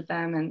in touch with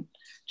them. And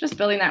just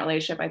building that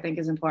relationship, I think,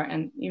 is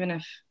important, even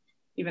if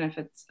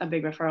it's a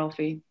big referral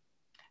fee.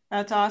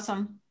 That's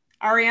awesome.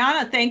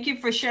 Ariana, thank you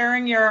for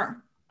sharing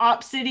your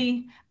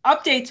Opcity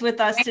updates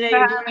with us today.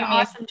 You're doing an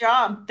awesome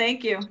job.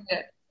 Thank you.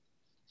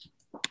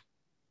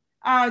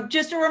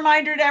 Just a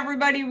reminder to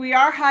everybody, we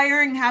are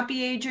hiring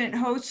happy agent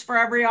hosts for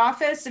every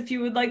office. If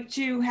you would like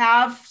to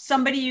have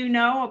somebody you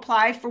know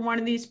apply for one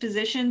of these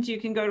positions,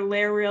 you can go to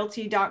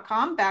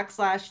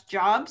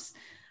laerrealty.com/jobs.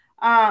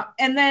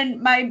 And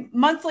then my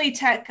monthly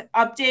tech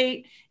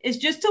update is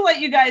just to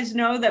let you guys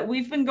know that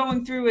we've been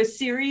going through a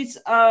series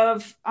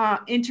of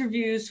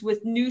interviews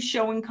with new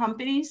showing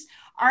companies.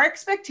 Our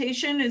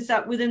expectation is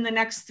that within the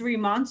next 3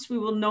 months, we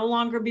will no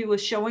longer be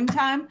with Showing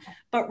Time,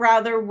 but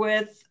rather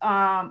with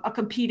a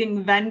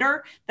competing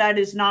vendor that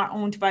is not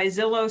owned by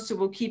Zillow. So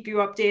we'll keep you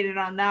updated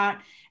on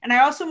that. And I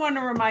also want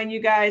to remind you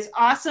guys,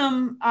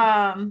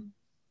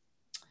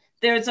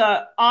 there's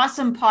an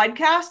awesome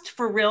podcast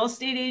for real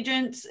estate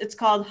agents. It's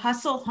called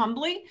Hustle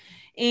Humbly.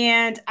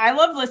 And I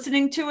love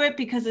listening to it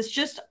because it's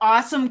just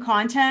awesome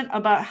content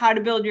about how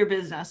to build your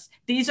business.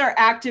 These are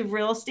active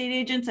real estate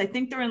agents. I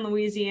think they're in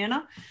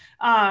Louisiana,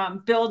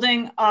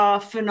 building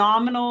a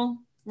phenomenal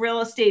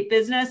real estate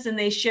business. And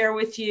they share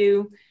with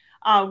you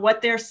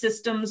what their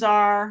systems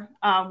are,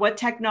 what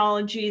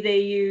technology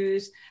they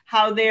use,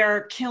 how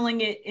they're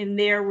killing it in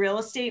their real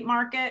estate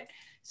market.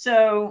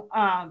 So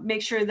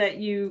make sure that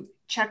you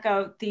check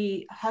out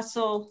the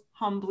Hustle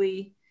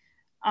Humbly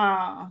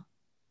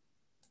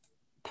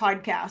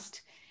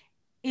podcast.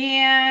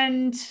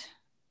 And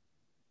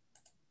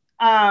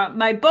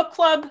my book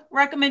club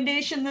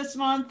recommendation this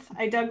month,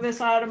 I dug this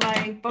out of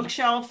my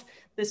bookshelf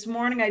this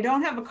morning. I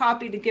don't have a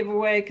copy to give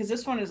away because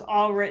this one is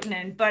all written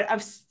in, but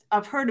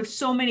I've heard of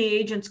so many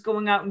agents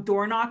going out and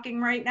door knocking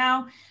right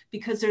now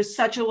because there's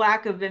such a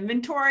lack of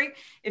inventory.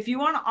 If you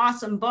want an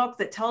awesome book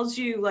that tells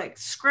you like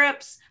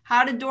scripts,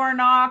 how to door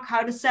knock,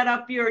 how to set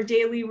up your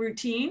daily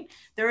routine,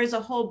 there is a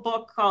whole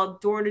book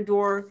called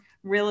Door-to-Door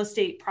Real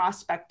Estate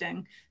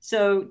Prospecting.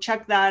 So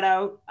check that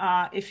out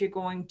if you're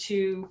going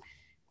to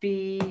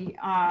be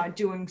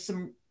doing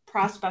some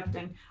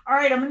prospecting. All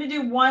right, I'm going to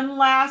do one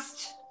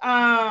last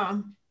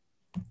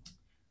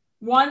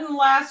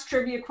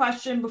trivia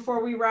question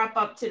before we wrap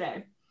up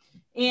today.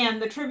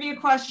 And the trivia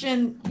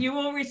question, you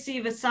will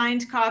receive a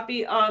signed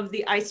copy of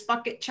the Ice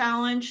Bucket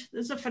Challenge.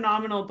 This is a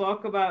phenomenal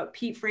book about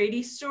Pete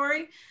Frady's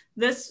story.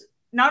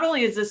 Not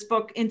only is this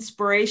book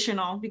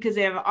inspirational because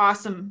they have an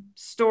awesome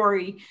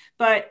story,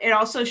 but it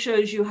also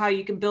shows you how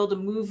you can build a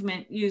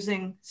movement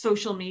using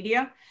social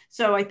media.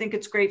 So I think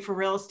it's great for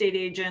real estate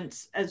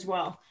agents as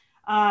well.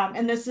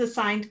 And this is a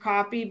signed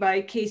copy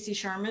by Casey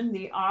Sherman,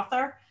 the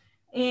author.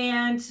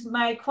 And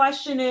my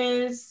question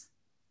is,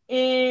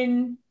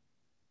 in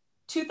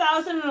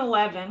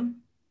 2011,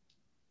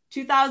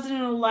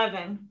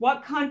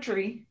 what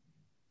country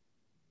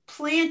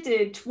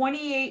planted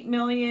 28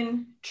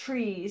 million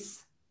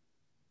trees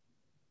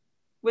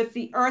with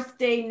the Earth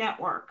Day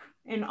Network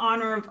in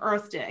honor of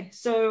Earth Day?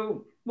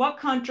 So what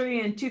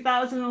country in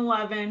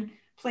 2011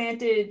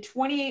 planted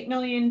 28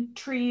 million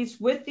trees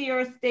with the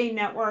Earth Day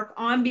Network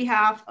on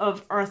behalf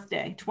of Earth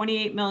Day.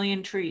 28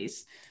 million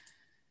trees.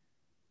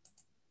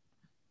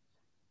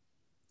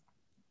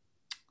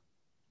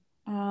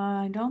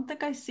 I don't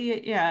think I see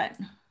it yet.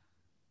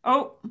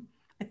 Oh,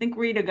 I think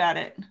Rita got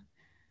it.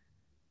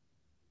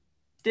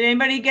 Did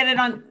anybody get it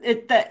on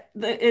it?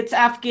 It's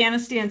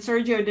Afghanistan.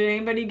 Sergio, did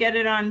anybody get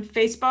it on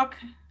Facebook?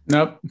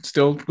 Nope,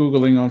 still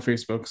Googling on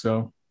Facebook.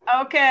 So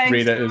okay,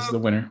 Rita is the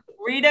winner.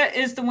 Rita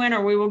is the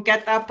winner. We will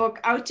get that book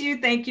out to you.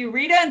 Thank you,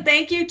 Rita. And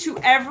thank you to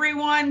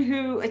everyone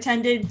who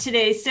attended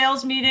today's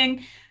sales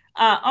meeting.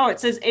 Oh, it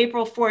says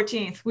April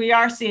 14th. We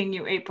are seeing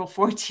you April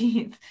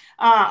 14th.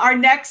 Our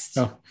next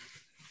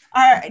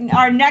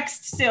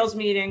sales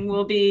meeting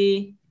will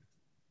be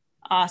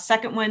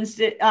second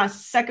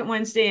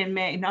Wednesday in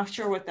May. Not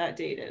sure what that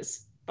date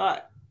is,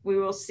 but we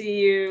will see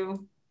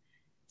you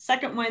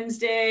second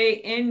Wednesday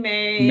in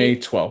May. May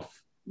 12th.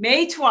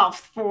 May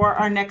 12th for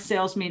our next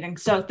sales meeting.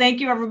 So thank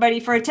you everybody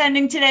for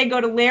attending today.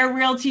 Go to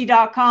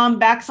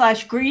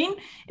laerrealty.com/green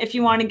if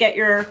you want to get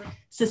your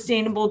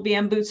sustainable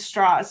bamboo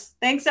straws.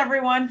 Thanks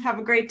everyone. Have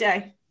a great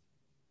day.